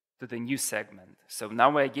to the new segment. So now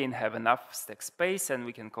we again have enough stack space, and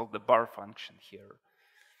we can call the bar function here.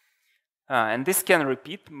 And this can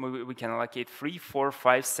repeat. We can allocate 3, 4,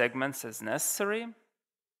 5 segments as necessary.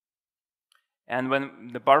 And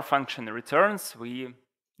when the bar function returns, we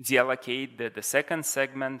deallocate the second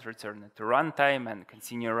segment, return it to runtime, and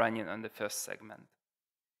continue running on the first segment.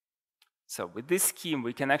 So with this scheme,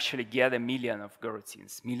 we can actually get 1 million of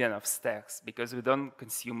goroutines, million of stacks, because we don't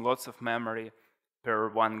consume lots of memory per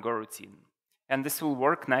one goroutine. And this will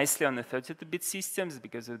work nicely on the 32-bit systems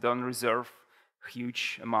because we don't reserve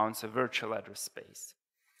huge amounts of virtual address space.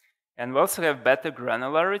 And we also have better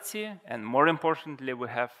granularity, and more importantly, we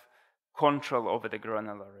have control over the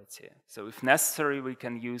granularity. So if necessary, we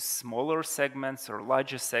can use smaller segments or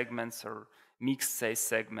larger segments or mixed size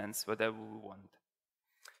segments, whatever we want.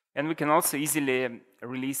 And we can also easily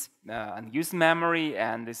release unused memory,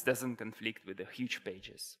 and this doesn't conflict with the huge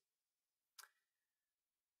pages.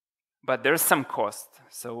 But there's some cost.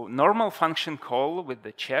 So normal function call with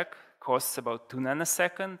the check costs about 2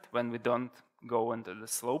 nanoseconds when we don't go into the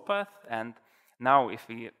slow path. And now if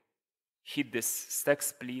we hit this stack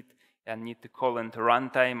split and need to call into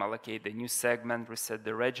runtime, allocate the new segment, reset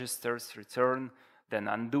the registers, return, then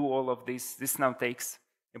undo all of this, this now takes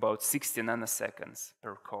about 60 nanoseconds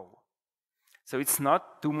per call. So it's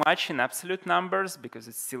not too much in absolute numbers because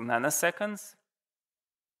it's still nanoseconds,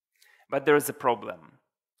 but there is a problem.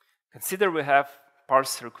 Consider we have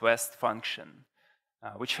parse request function,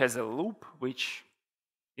 which has a loop which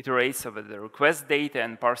iterates over the request data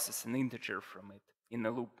and parses an integer from it in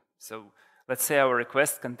a loop. So let's say our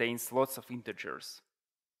request contains lots of integers.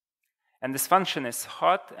 And this function is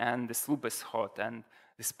hot, and this loop is hot, and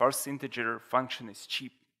this parse integer function is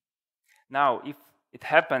cheap. Now, if it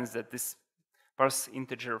happens that this parse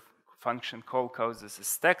integer function call causes a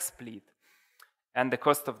stack split, and the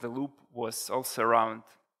cost of the loop was also around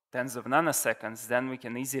tens of nanoseconds, then we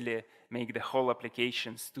can easily make the whole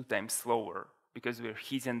applications 2 times slower because we're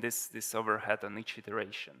hitting this overhead on each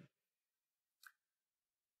iteration.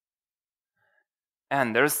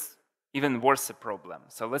 And there's even worse a problem.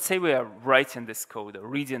 So let's say we are writing this code or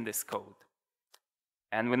reading this code,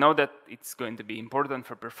 and we know that it's going to be important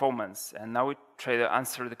for performance. And now we try to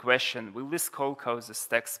answer the question, will this call cause a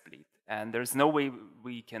stack split? And there's no way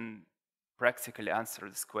we can practically answer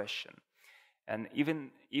this question. And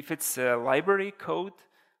even if it's a library code,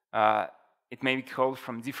 it may be called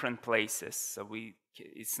from different places. So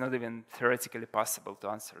it's not even theoretically possible to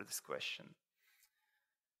answer this question.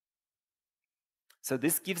 So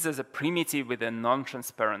this gives us a primitive with a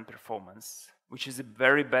non-transparent performance, which is a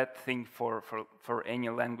very bad thing for any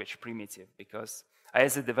language primitive, because I,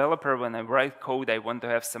 as a developer, when I write code, I want to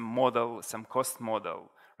have some model, some cost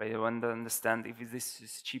model, right? I want to understand if this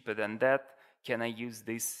is cheaper than that, can I use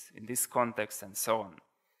this in this context, and so on.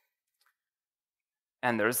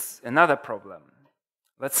 And there's another problem.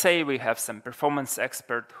 Let's say we have some performance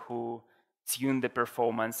expert who tune the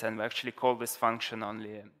performance, and we actually call this function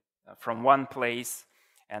only from one place,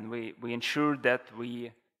 and we ensure that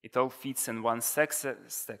it all fits in one stack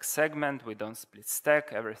segment, we don't split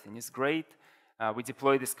stack, everything is great. We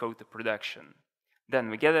deploy this code to production. Then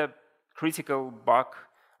we get a critical bug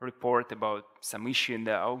report about some issue in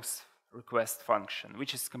the auth request function,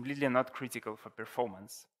 which is completely not critical for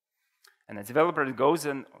performance. And the developer goes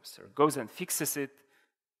and fixes it,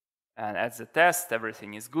 and adds the test,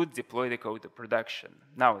 everything is good, deploy the code to production.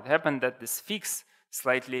 Now, it happened that this fix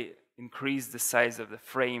slightly increased the size of the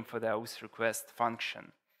frame for the auth request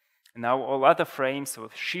function. And now all other frames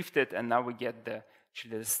have shifted, and now we get the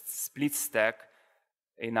split stack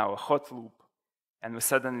in our hot loop, and we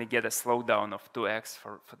suddenly get a slowdown of 2x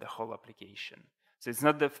for the whole application. So it's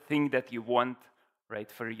not the thing that you want, right,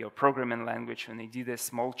 for your programming language when you did a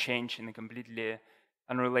small change in a completely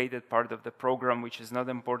unrelated part of the program, which is not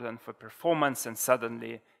important for performance, and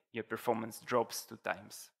suddenly your performance drops 2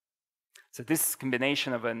 times. So this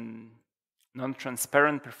combination of a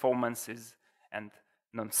non-transparent performances and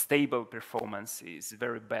non-stable performance is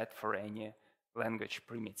very bad for any language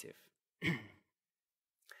primitive.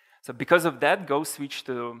 So because of that, Go switched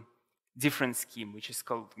to different scheme, which is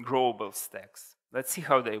called growable stacks. Let's see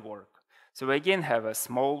how they work. So we again have a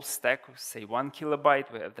small stack, say 1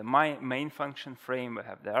 kilobyte. We have the main function frame, we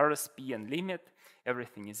have the RSP and limit.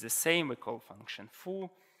 Everything is the same. We call function foo,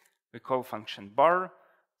 we call function bar,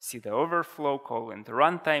 see the overflow, call into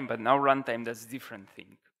runtime, but now runtime does a different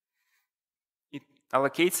thing. It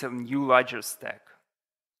allocates a new larger stack,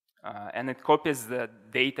 and it copies the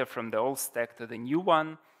data from the old stack to the new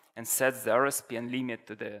one and sets the RSP and limit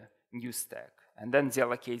to the new stack, and then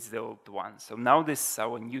deallocates the old one. So now this is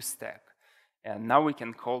our new stack, and now we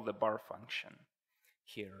can call the bar function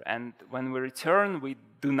here. And when we return, we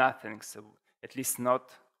do nothing, so at least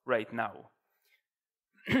not right now.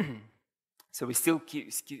 So we still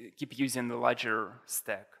keep using the larger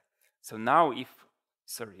stack. So now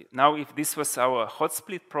if this was our hot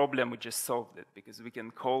split problem, we just solved it, because we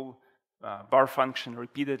can call bar function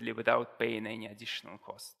repeatedly without paying any additional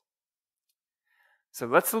cost. So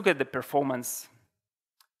let's look at the performance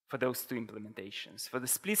for those two implementations. For the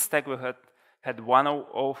split stack, we had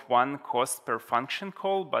 101 cost per function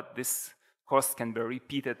call, but this cost can be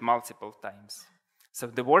repeated multiple times. So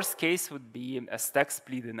the worst case would be a stack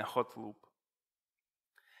split in a hot loop.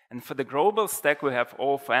 And for the growable stack, we have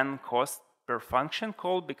O of n cost per function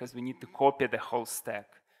call, because we need to copy the whole stack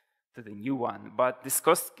to the new one, but this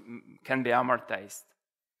cost can be amortized.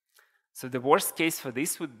 So the worst case for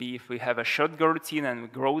this would be if we have a short goroutine and we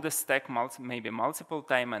grow the stack maybe multiple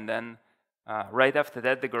times, and then right after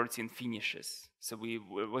that the goroutine finishes. So we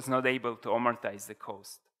was not able to amortize the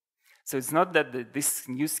cost. So it's not that this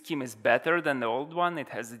new scheme is better than the old one, it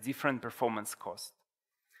has a different performance cost.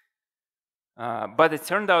 But it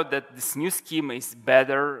turned out that this new scheme is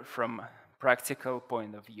better from practical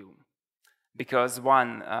point of view, because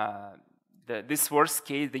one, this worst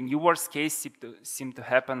case, the new worst case seem to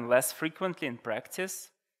happen less frequently in practice,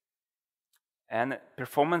 and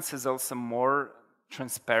performance is also more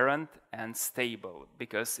transparent and stable,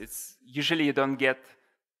 because it's usually you don't get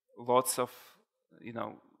lots of,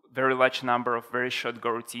 very large number of very short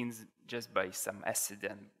goroutines just by some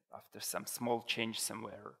accident after some small change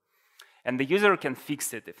somewhere. And the user can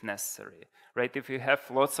fix it if necessary, right? If you have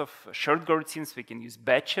lots of short goroutines, we can use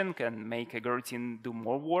batching and make a goroutine do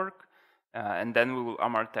more work, and then we will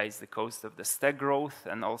amortize the cost of the stack growth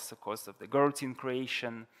and also cost of the goroutine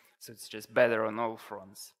creation, so it's just better on all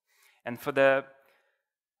fronts. And for the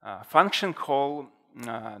function call,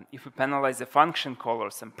 if we penalize a function call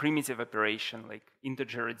or some primitive operation like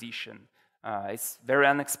integer addition, it's very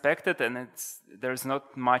unexpected, and there's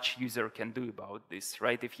not much user can do about this,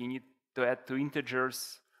 right? If you need to add two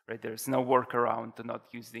integers, right, there's no workaround to not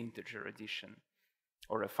use the integer addition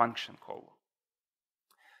or a function call.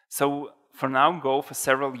 So for now, Go for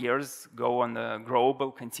several years go on the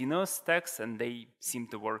growable continuous stacks, and they seem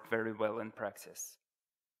to work very well in practice.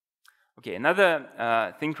 Okay,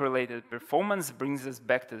 another thing related to performance brings us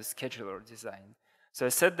back to the scheduler design. So I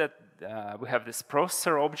said that we have this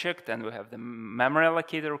processor object, and we have the memory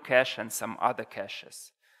allocator cache and some other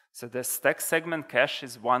caches. So the stack segment cache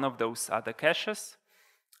is one of those other caches,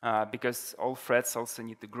 because all threads also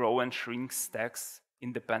need to grow and shrink stacks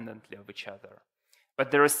independently of each other.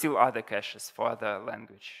 But there are still other caches for other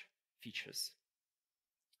language features.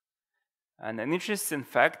 And an interesting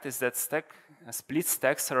fact is that split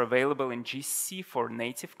stacks are available in GCC for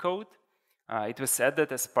native code. It was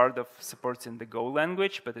added as part of supporting the Go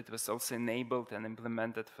language, but it was also enabled and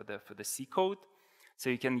implemented for the C code. So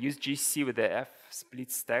you can use GCC with the f split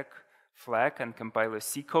stack flag and compile a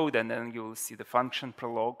C code, and then you will see the function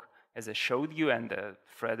prolog as I showed you, and the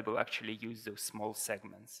thread will actually use those small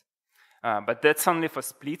segments. But that's only for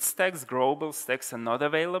split stacks. Growable stacks are not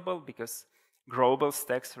available, because growable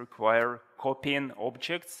stacks require copying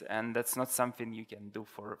objects, and that's not something you can do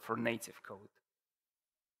for native code.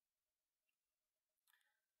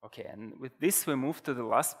 Okay, and with this we move to the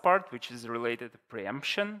last part, which is related to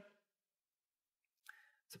preemption.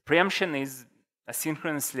 So preemption is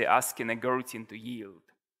asynchronously asking a goroutine to yield.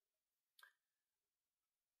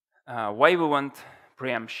 Why we want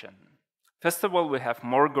preemption? First of all, we have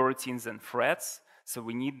more goroutines than threads, so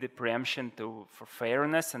we need the preemption for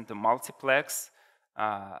fairness and to multiplex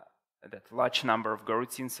that large number of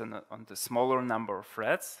goroutines on the smaller number of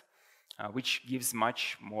threads, which gives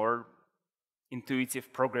much more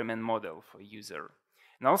intuitive programming model for user.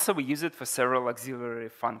 And also we use it for several auxiliary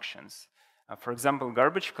functions. For example,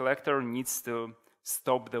 garbage collector needs to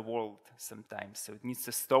stop the world sometimes, so it needs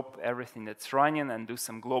to stop everything that's running and do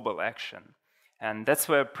some global action. And that's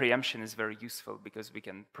where preemption is very useful, because we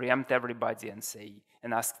can preempt everybody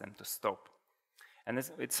and ask them to stop. And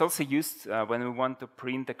it's also used when we want to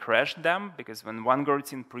print a crash dump, because when one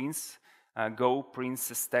goroutine prints, Go prints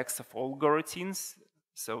the stacks of all goroutines.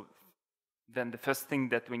 So then the first thing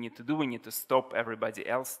that we need to do, we need to stop everybody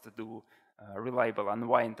else to do reliable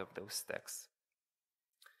unwind of those stacks.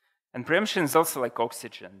 And preemption is also like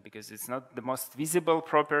oxygen, because it's not the most visible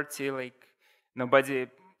property, like nobody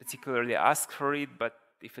particularly asks for it, but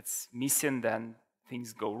if it's missing, then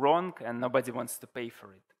things go wrong and nobody wants to pay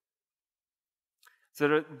for it.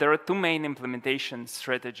 So there are two main implementation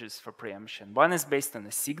strategies for preemption. One is based on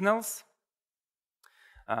the signals.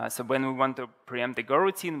 So when we want to preempt the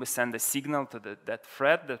goroutine, we send a signal to that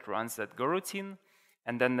thread that runs that goroutine,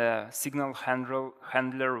 and then the signal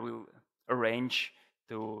handler will arrange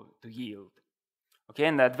to yield. Okay,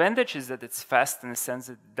 and the advantage is that it's fast in the sense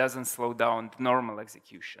that it doesn't slow down the normal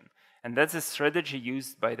execution. And that's a strategy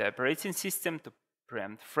used by the operating system to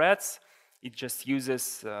preempt threats. It just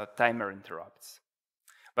uses timer interrupts.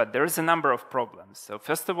 But there's a number of problems. So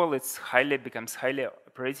first of all, it becomes highly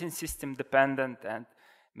operating system dependent and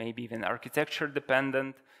maybe even architecture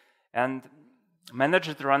dependent. And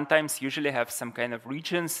managed runtimes usually have some kind of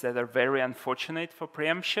regions that are very unfortunate for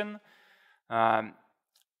preemption.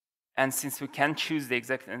 And since we can't choose the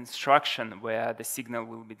exact instruction where the signal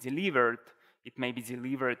will be delivered, it may be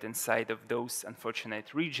delivered inside of those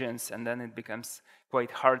unfortunate regions, and then it becomes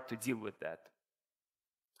quite hard to deal with that.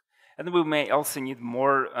 And we may also need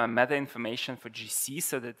more meta information for GC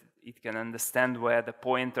so that it can understand where the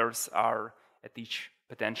pointers are at each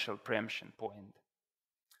potential preemption point.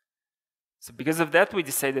 So because of that, we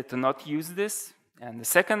decided to not use this. And the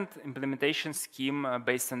second implementation scheme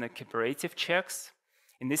based on the cooperative checks.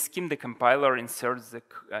 In this scheme, the compiler inserts the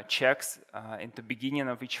checks into the beginning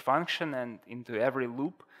of each function and into every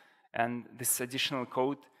loop. And this additional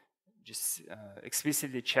code just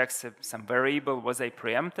explicitly checks if some variable was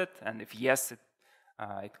preempted, and if yes,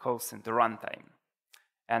 it calls into runtime.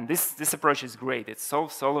 And this approach is great. It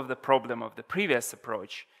solves all of the problem of the previous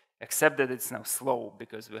approach, except that it's now slow,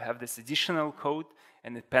 because we have this additional code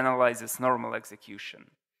and it penalizes normal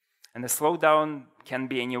execution. And the slowdown can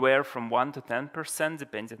be anywhere from 1 to 10%,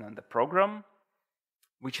 depending on the program,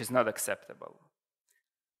 which is not acceptable.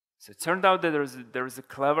 So it turned out that there is a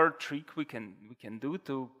clever trick we can do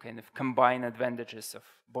to kind of combine advantages of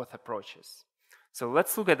both approaches. So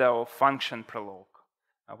let's look at our function prologue.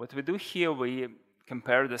 What we do here, we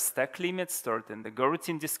compare the stack limit stored in the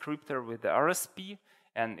goroutine descriptor with the RSP,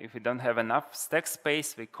 and if we don't have enough stack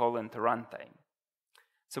space, we call into runtime.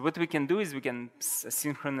 So what we can do is we can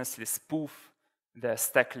asynchronously spoof the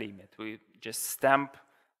stack limit. We just stamp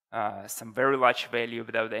some very large value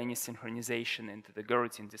without any synchronization into the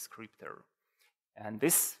goroutine descriptor. And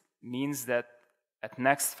this means that at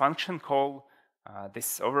next function call,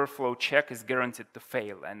 this overflow check is guaranteed to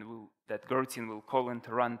fail, and that goroutine will call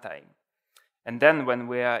into runtime. And then when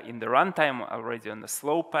we are in the runtime already on the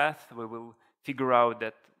slow path, we will figure out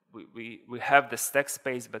that we have the stack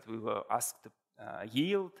space, but we were asked to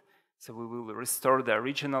yield, so we will restore the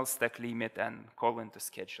original stack limit and call into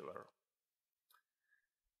scheduler.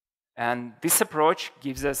 And this approach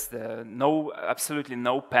gives us absolutely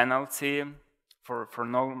no penalty for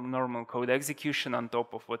normal code execution on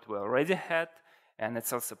top of what we already had, and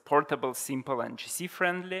it's also portable, simple, and GC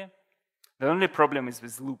friendly. The only problem is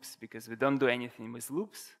with loops, because we don't do anything with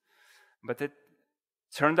loops, but it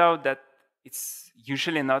turned out that it's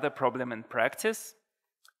usually not a problem in practice,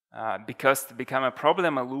 because to become a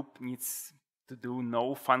problem, a loop needs to do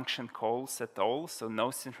no function calls at all, so no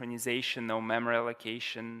synchronization, no memory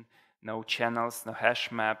allocation, no channels, no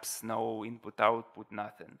hash maps, no input-output,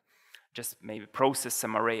 nothing. Just maybe process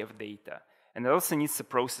some array of data. And it also needs to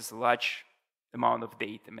process a large amount of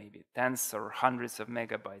data, maybe tens or hundreds of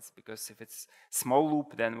megabytes, because if it's small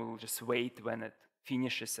loop, then we'll just wait when it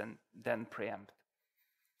finishes and then preempt.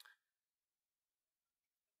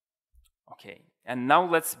 Okay, and now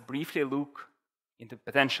let's briefly look into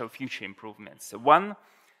potential future improvements. So one,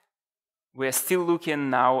 we are still looking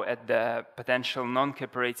now at the potential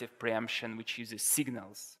non-cooperative preemption, which uses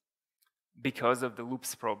signals because of the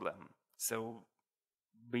loops problem. So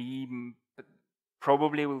we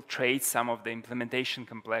probably will trade some of the implementation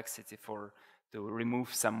complexity to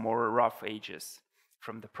remove some more rough edges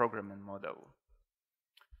from the programming model.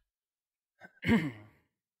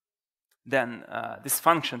 Then this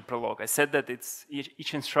function prologue, I said that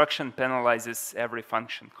each instruction penalizes every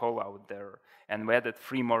function call out there, and we added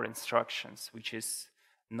 3 more instructions, which is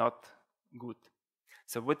not good.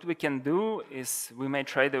 So what we can do is we may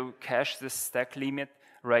try to cache the stack limit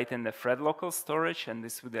write in the thread local storage, and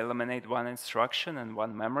this would eliminate one instruction and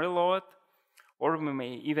one memory load. Or we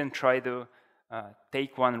may even try to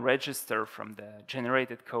take one register from the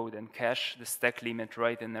generated code and cache the stack limit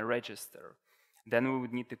right in the register. Then we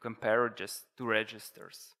would need to compare just two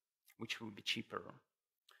registers, which will be cheaper.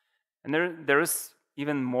 And there is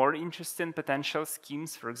even more interesting potential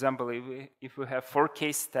schemes. For example, if we have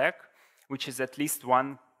 4K stack, which is at least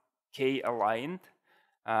 1K aligned,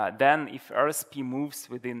 then if RSP moves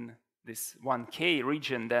within this 1K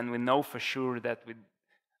region, then we know for sure that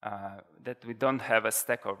we don't have a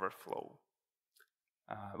stack overflow.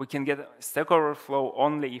 We can get a stack overflow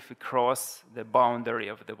only if we cross the boundary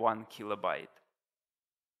of the 1 kilobyte.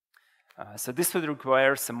 So this would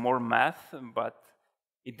require some more math, but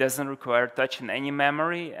it doesn't require touching any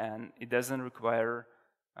memory, and it doesn't require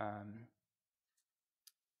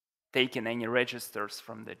taking any registers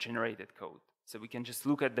from the generated code. So we can just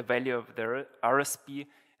look at the value of the RSP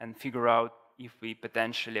and figure out if we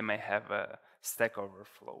potentially may have a stack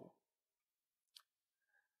overflow.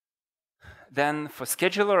 Then for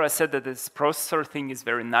scheduler, I said that this processor thing is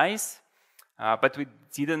very nice, but we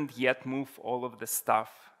didn't yet move all of the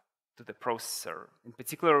stuff to the processor. In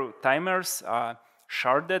particular, timers are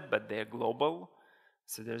sharded, but they're global.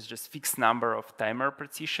 So there's just fixed number of timer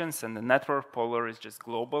partitions, and the network polar is just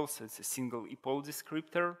global, so it's a single epoch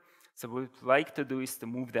descriptor. So what we'd like to do is to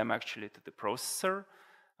move them actually to the processor,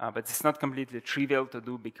 but it's not completely trivial to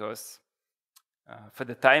do because for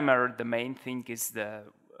the timer, the main thing is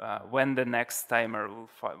when the next timer will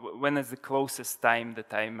fire, when is the closest time the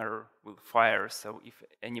timer will fire. So if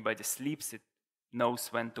anybody sleeps, it knows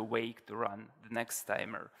when to wake to run the next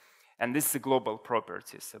timer. And this is a global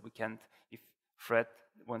property, so we can't, if thread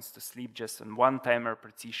wants to sleep just on one timer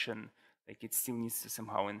partition, like it still needs to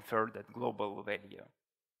somehow infer that global value.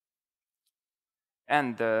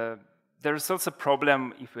 And there's also a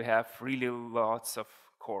problem if we have really lots of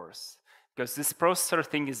cores. Because this processor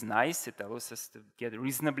thing is nice, it allows us to get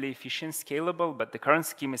reasonably efficient, scalable, but the current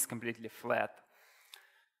scheme is completely flat.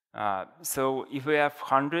 So if we have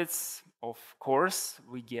hundreds of cores,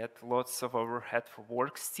 we get lots of overhead for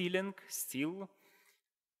work stealing still.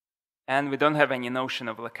 And we don't have any notion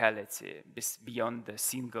of locality beyond the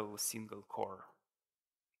single core.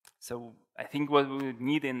 So I think what we would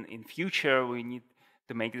need in future, we need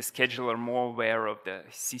to make the scheduler more aware of the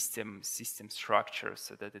system structure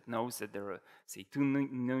so that it knows that there are, say, two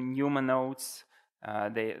NUMA nodes.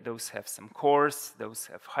 Those have some cores, those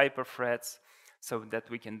have hyperthreads, so that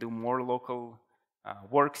we can do more local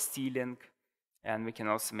work stealing, and we can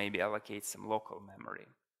also maybe allocate some local memory.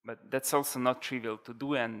 But that's also not trivial to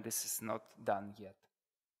do, and this is not done yet.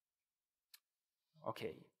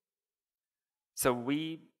 Okay. So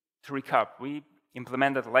to recap, we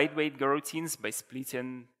implemented lightweight goroutines by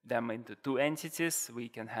splitting them into two entities. We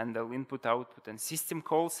can handle input, output, and system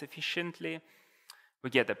calls efficiently. We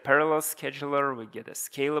get a parallel scheduler. We get a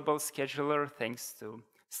scalable scheduler thanks to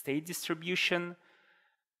state distribution.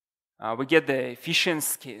 We get the efficient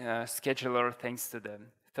scheduler thanks to the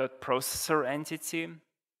third processor entity.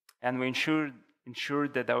 And we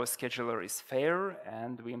ensured that our scheduler is fair,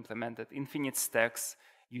 and we implemented infinite stacks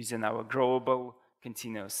using our growable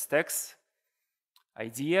continuous stacks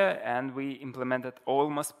idea, and we implemented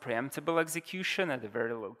almost preemptible execution at a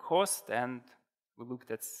very low cost, and we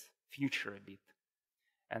looked at future a bit.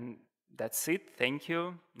 And that's it. Thank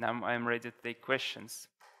you. Now I'm ready to take questions.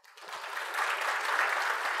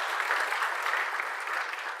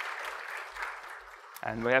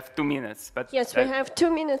 And we have 2 minutes. But yes, we have 2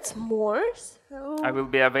 minutes more. So I will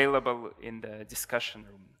be available in the discussion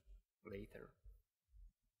room later.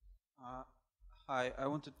 Hi, I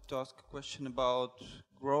wanted to ask a question about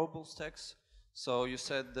growable stacks. So you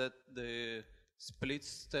said that the split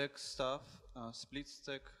stack stuff,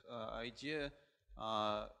 idea,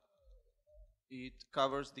 it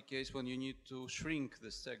covers the case when you need to shrink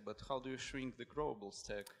the stack, but how do you shrink the growable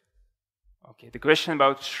stack? Okay, the question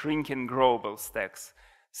about shrinking growable stacks.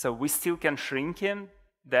 So we still can shrink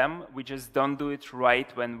them, we just don't do it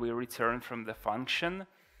right when we return from the function.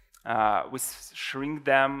 We shrink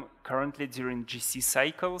them currently during GC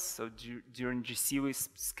cycles. So during GC, we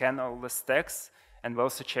scan all the stacks, and we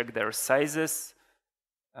also check their sizes.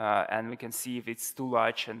 And we can see if it's too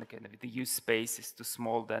large and the use space is too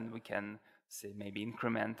small, then we can say maybe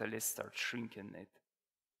incrementally start shrinking it.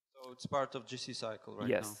 So it's part of GC cycle right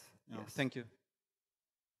yes. now? Yes. Thank you.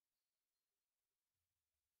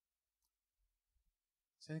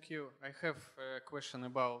 Thank you. I have a question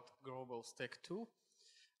about growable stack 2.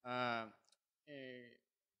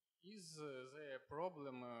 Is there a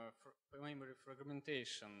problem for memory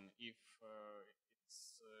fragmentation if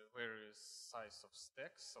it's various size of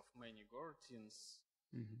stacks of many goroutines,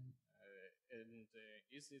 and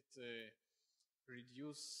is it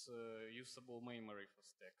reduce usable memory for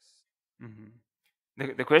stacks?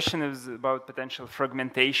 The question is about potential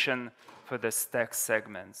fragmentation for the stack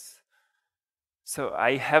segments. So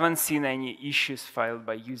I haven't seen any issues filed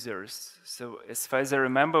by users. So as far as I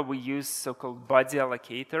remember, we use so-called body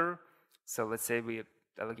allocator. So let's say we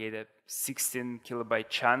allocate a 16 kilobyte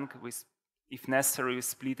chunk. If necessary, we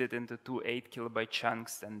split it into two 8 kilobyte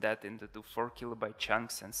chunks and that into two 4 kilobyte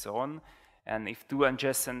chunks and so on. And if two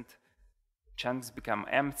adjacent chunks become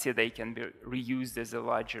empty, they can be reused as a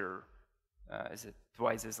larger, as a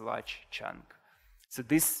twice as large chunk. So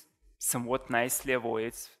this somewhat nicely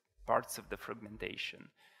avoids parts of the fragmentation.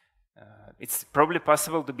 It's probably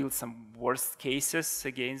possible to build some worst cases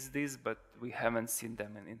against this, but we haven't seen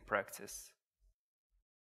them in practice.